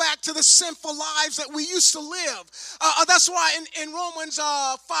cannot go back to the sinful lives that we used to live. That's why in Romans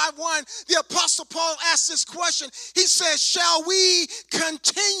 5:1, the Apostle Paul asked this question. He says, shall we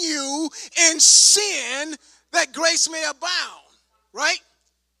continue in sin that grace may abound? Right?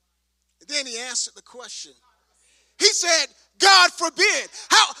 And then he answered the question. He said, God forbid.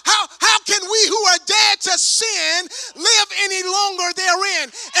 How can we who are dead to sin live any longer therein?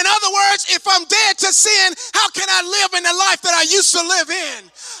 In other words, if I'm dead to sin, how can I live in the life that I used to live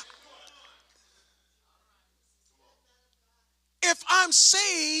in? If I'm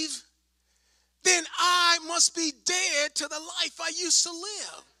saved, then I must be dead to the life I used to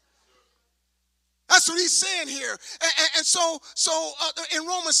live. That's what he's saying here. And so in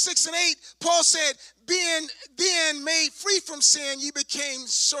Romans 6 and 8, Paul said, being then made free from sin, ye became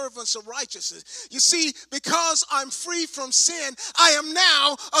servants of righteousness. You see, because I'm free from sin, I am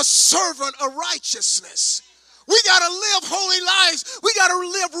now a servant of righteousness. We got to live holy lives. We got to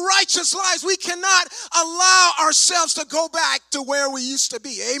live righteous lives. We cannot allow ourselves to go back to where we used to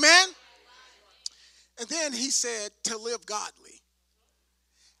be. Amen? And then he said to live godly.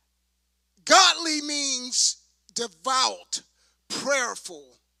 Godly means devout, prayerful,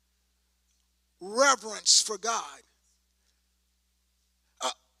 reverence for God.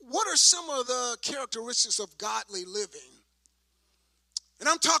 What are some of the characteristics of godly living? And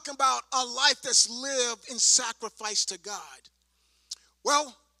I'm talking about a life that's lived in sacrifice to God.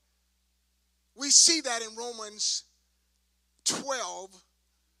 Well, we see that in Romans 12,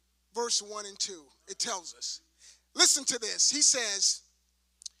 verse 1 and 2. It tells us. Listen to this. He says,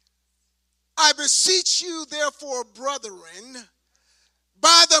 I beseech you, therefore, brethren,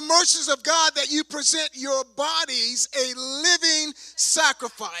 by the mercies of God, that you present your bodies a living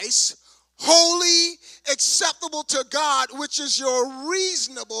sacrifice, holy, acceptable to God, which is your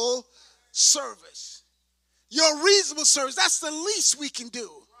reasonable service. Your reasonable service, that's the least we can do.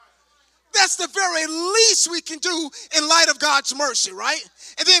 That's the very least we can do in light of God's mercy, right?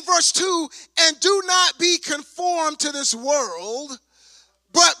 And then verse 2, and do not be conformed to this world,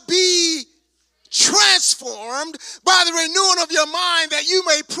 but be transformed by the renewing of your mind, that you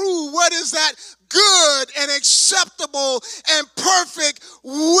may prove what is that good and acceptable and perfect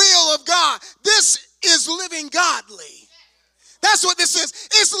will of God. This is living godly. That's what this is.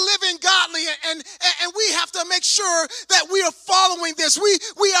 It's living godly, and we have to make sure that we are following this. We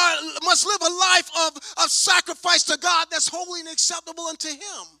must live a life of sacrifice to God that's holy and acceptable unto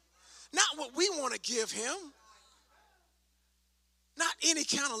him. Not what we want to give him. Not any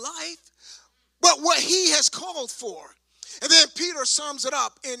kind of life, but what he has called for. And then Peter sums it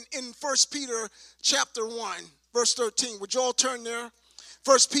up in 1 Peter chapter 1, verse 13. Would you all turn there?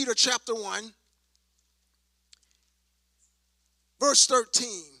 1 Peter chapter 1, verse 13.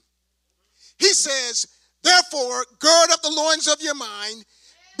 He says, therefore, gird up the loins of your mind,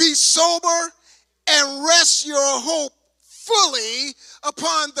 be sober, and rest your hope fully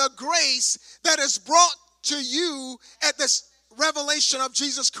upon the grace that is brought to you at this revelation of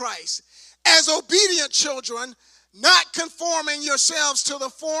Jesus Christ. As obedient children, not conforming yourselves to the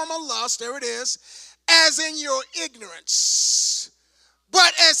form of lust, there it is, as in your ignorance.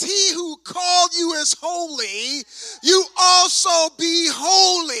 But as he who called you is holy, you also be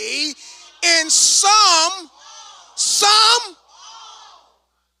holy in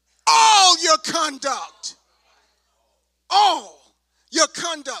all your conduct. All your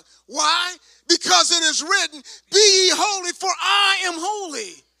conduct. Why? Because it is written, be ye holy, for I am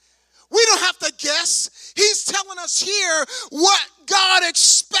holy. We don't have to guess. He's telling us here what God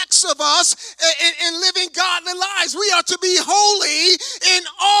expects of us in living godly lives. We are to be holy in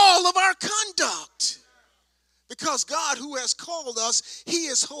all of our conduct. Because God, who has called us, he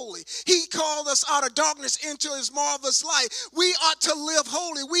is holy. He called us out of darkness into his marvelous light. We ought to live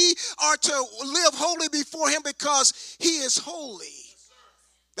holy. We are to live holy before him because he is holy.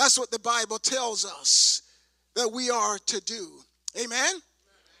 That's what the Bible tells us that we are to do. Amen?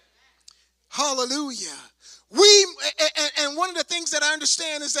 Hallelujah. And one of the things that I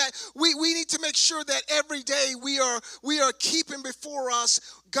understand is that we need to make sure that every day we are keeping before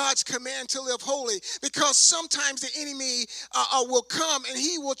us God's command to live holy, because sometimes the enemy will come and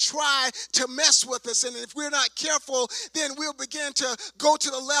he will try to mess with us, and if we're not careful, then we'll begin to go to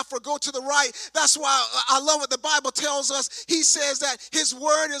the left or go to the right. That's why I love what the Bible tells us. He says that his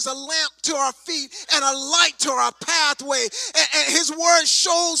word is a lamp to our feet and a light to our pathway, and his word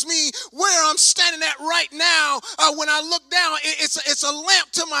shows me where I'm standing at right now. When I look down, it's a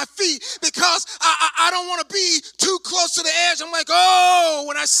lamp to my feet, because I don't want to be too close to the edge. I'm like, oh,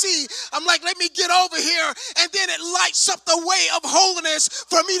 when I'm like, let me get over here, and then it lights up the way of holiness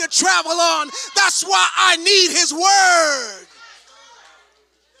for me to travel on. That's why I need his word.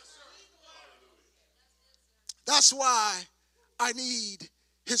 That's why I need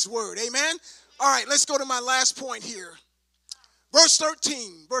his word. Amen? All right, let's go to my last point here. Verse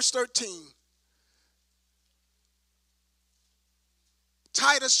 13.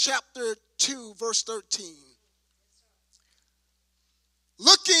 Titus chapter 2, verse 13.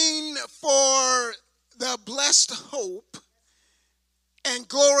 Looking for the blessed hope and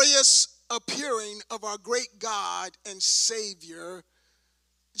glorious appearing of our great God and Savior,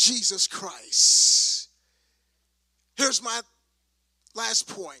 Jesus Christ. Here's my last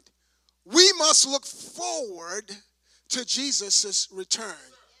point. We must look forward to Jesus' return.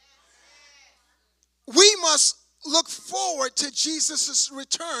 We must look forward to Jesus'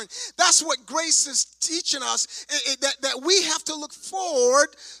 return. That's what grace is teaching us, that we have to look forward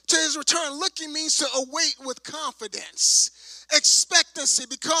to his return. Looking means to await with confidence, expectancy,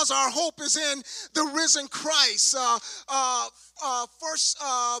 because our hope is in the risen Christ.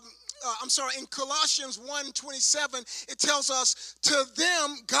 in Colossians 1:27, it tells us, to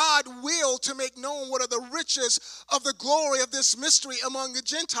them God willed to make known what are the riches of the glory of this mystery among the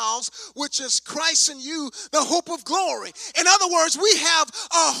Gentiles, which is Christ in you, the hope of glory. In other words, we have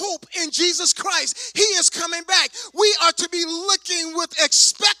a hope in Jesus Christ. He is coming back. We are to be looking with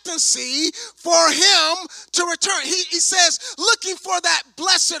expectancy for him to return. He says, looking for that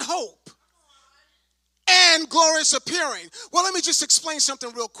blessed hope and glorious appearing. Well, let me just explain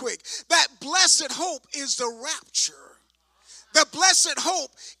something real quick. That blessed hope is the rapture. The blessed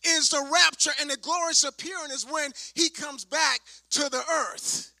hope is the rapture, and the glorious appearing is when he comes back to the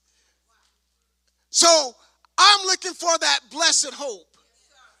earth. So I'm looking for that blessed hope.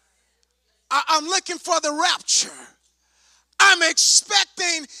 I'm looking for the rapture. I'm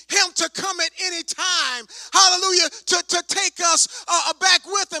expecting him to come at any time, hallelujah, to take us back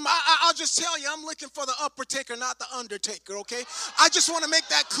with him. I'll just tell you, I'm looking for the uppertaker, not the undertaker, okay? I just want to make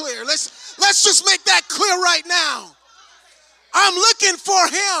that clear. Let's just make that clear right now. I'm looking for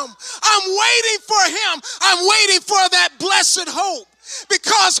him. I'm waiting for him. I'm waiting for that blessed hope.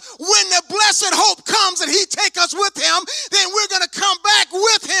 Because when the blessed hope comes and he take us with him, then we're going to come back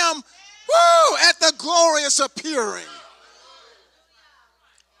with him, at the glorious appearing.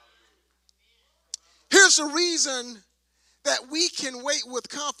 Here's the reason that we can wait with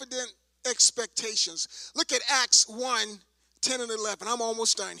confident expectations. Look at Acts 1:10 and 11. I'm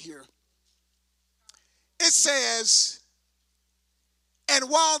almost done here. It says, and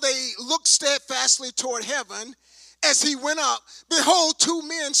while they looked steadfastly toward heaven, as he went up, behold, two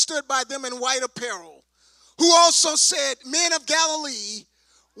men stood by them in white apparel, who also said, Men of Galilee,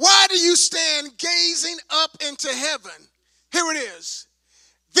 why do you stand gazing up into heaven? Here it is.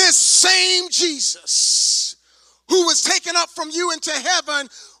 This same Jesus who was taken up from you into heaven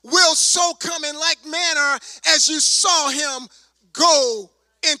will so come in like manner as you saw him go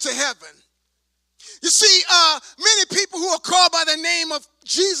into heaven. You see, many people who are called by the name of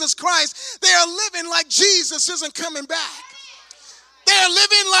Jesus Christ, they are living like Jesus isn't coming back. They're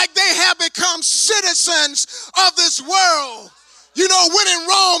living like they have become citizens of this world. You know, when in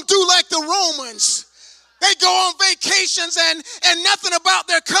Rome, do like the Romans. They go on vacations and nothing about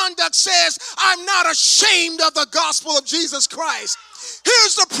their conduct says, I'm not ashamed of the gospel of Jesus Christ.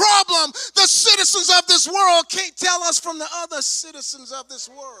 Here's the problem. The citizens of this world can't tell us from the other citizens of this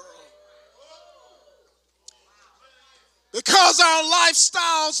world. Because our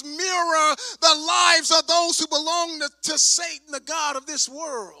lifestyles mirror the lives of those who belong to Satan, the god of this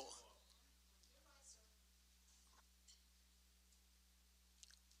world.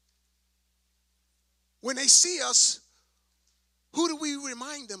 When they see us, who do we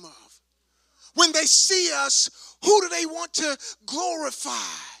remind them of? When they see us, who do they want to glorify?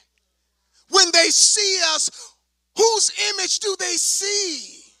 When they see us, whose image do they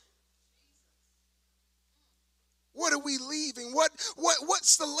see? What are we leaving?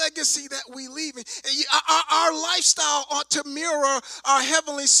 What's the legacy that we leaving? Our lifestyle ought to mirror our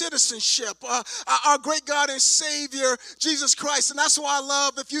heavenly citizenship, our great God and Savior, Jesus Christ. And that's why I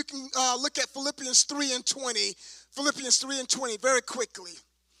love, if you can look at Philippians 3:20. Philippians 3:20, very quickly.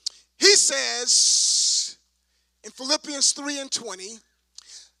 He says in Philippians 3:20,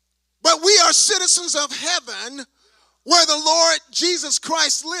 but we are citizens of heaven where the Lord Jesus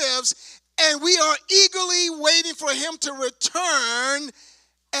Christ lives, and we are eagerly waiting for him to return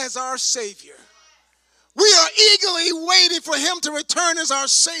as our Savior. We are eagerly waiting for him to return as our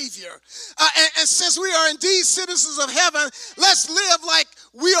Savior. And since we are indeed citizens of heaven, let's live like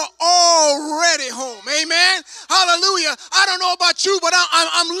we are already home. Amen? Hallelujah. I don't know about you, but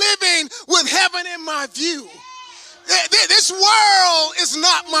I'm living with heaven in my view. This world is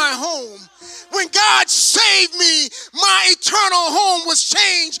not my home. When God saved me, my eternal home was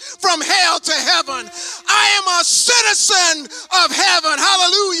changed from hell to heaven. I am a citizen of heaven.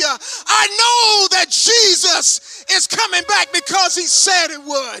 Hallelujah. I know that Jesus is coming back because he said it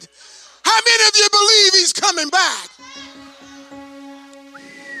would. How many of you believe he's coming back?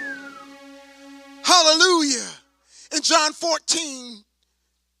 Hallelujah. In John 14,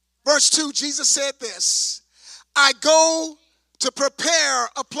 verse 2, Jesus said this, I go to prepare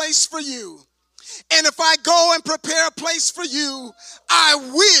a place for you. And if I go and prepare a place for you, I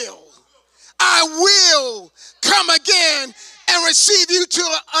will come again and receive you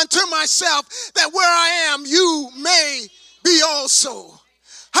unto myself, that where I am, you may be also.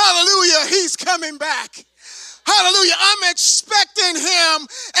 Hallelujah, he's coming back. Hallelujah, I'm expecting him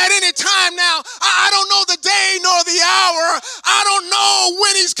at any time now. I don't know the day nor the hour. I don't know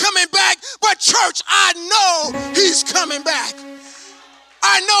when he's coming back, but church, I know he's coming back.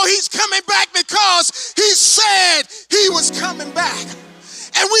 I know he's coming back because he said he was coming back.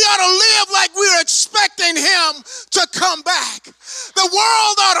 And we ought to live like we're expecting him to come back. The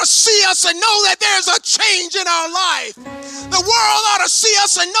world ought to see us and know that there's a change in our life. The world ought to see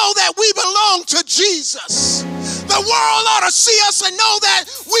us and know that we belong to Jesus. The world ought to see us and know that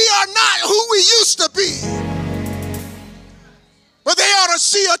we are not who we used to be. But they ought to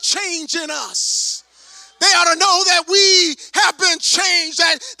see a change in us. They ought to know that we have been changed,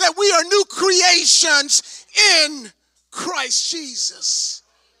 that we are new creations in Christ Jesus.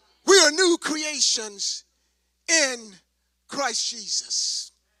 We are new creations in Christ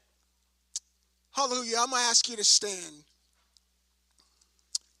Jesus. Hallelujah. I'm going to ask you to stand.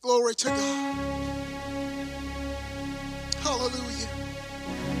 Glory to God. Hallelujah.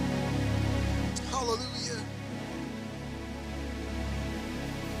 Hallelujah.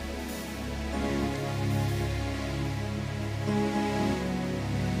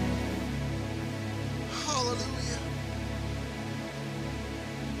 Hallelujah.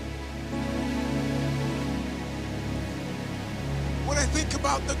 When I think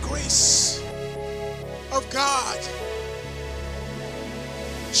about the grace of God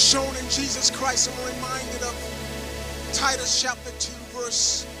shown in Jesus Christ, I'm reminded of Titus chapter 2,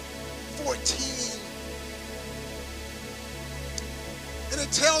 verse 14. And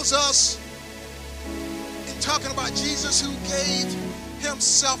it tells us, in talking about Jesus who gave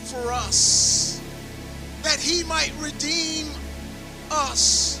himself for us, that he might redeem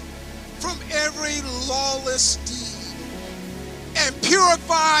us from every lawless deed and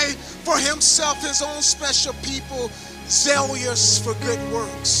purify for himself his own special people, zealous for good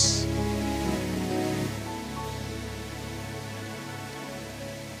works.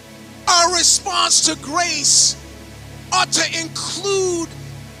 Our response to grace ought to include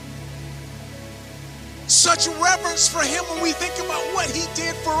such reverence for him when we think about what he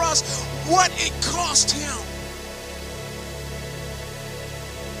did for us, what it cost him.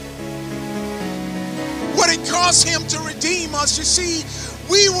 What it cost him to redeem us. You see,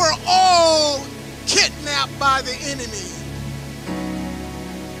 we were all kidnapped by the enemy.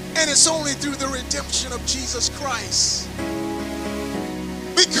 And it's only through the redemption of Jesus Christ.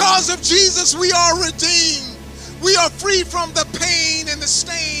 Because of Jesus, we are redeemed. We are free from the pain and the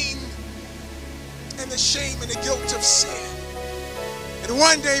stain and the shame and the guilt of sin. And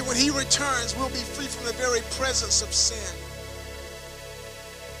one day when he returns, we'll be free from the very presence of sin.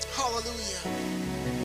 Hallelujah.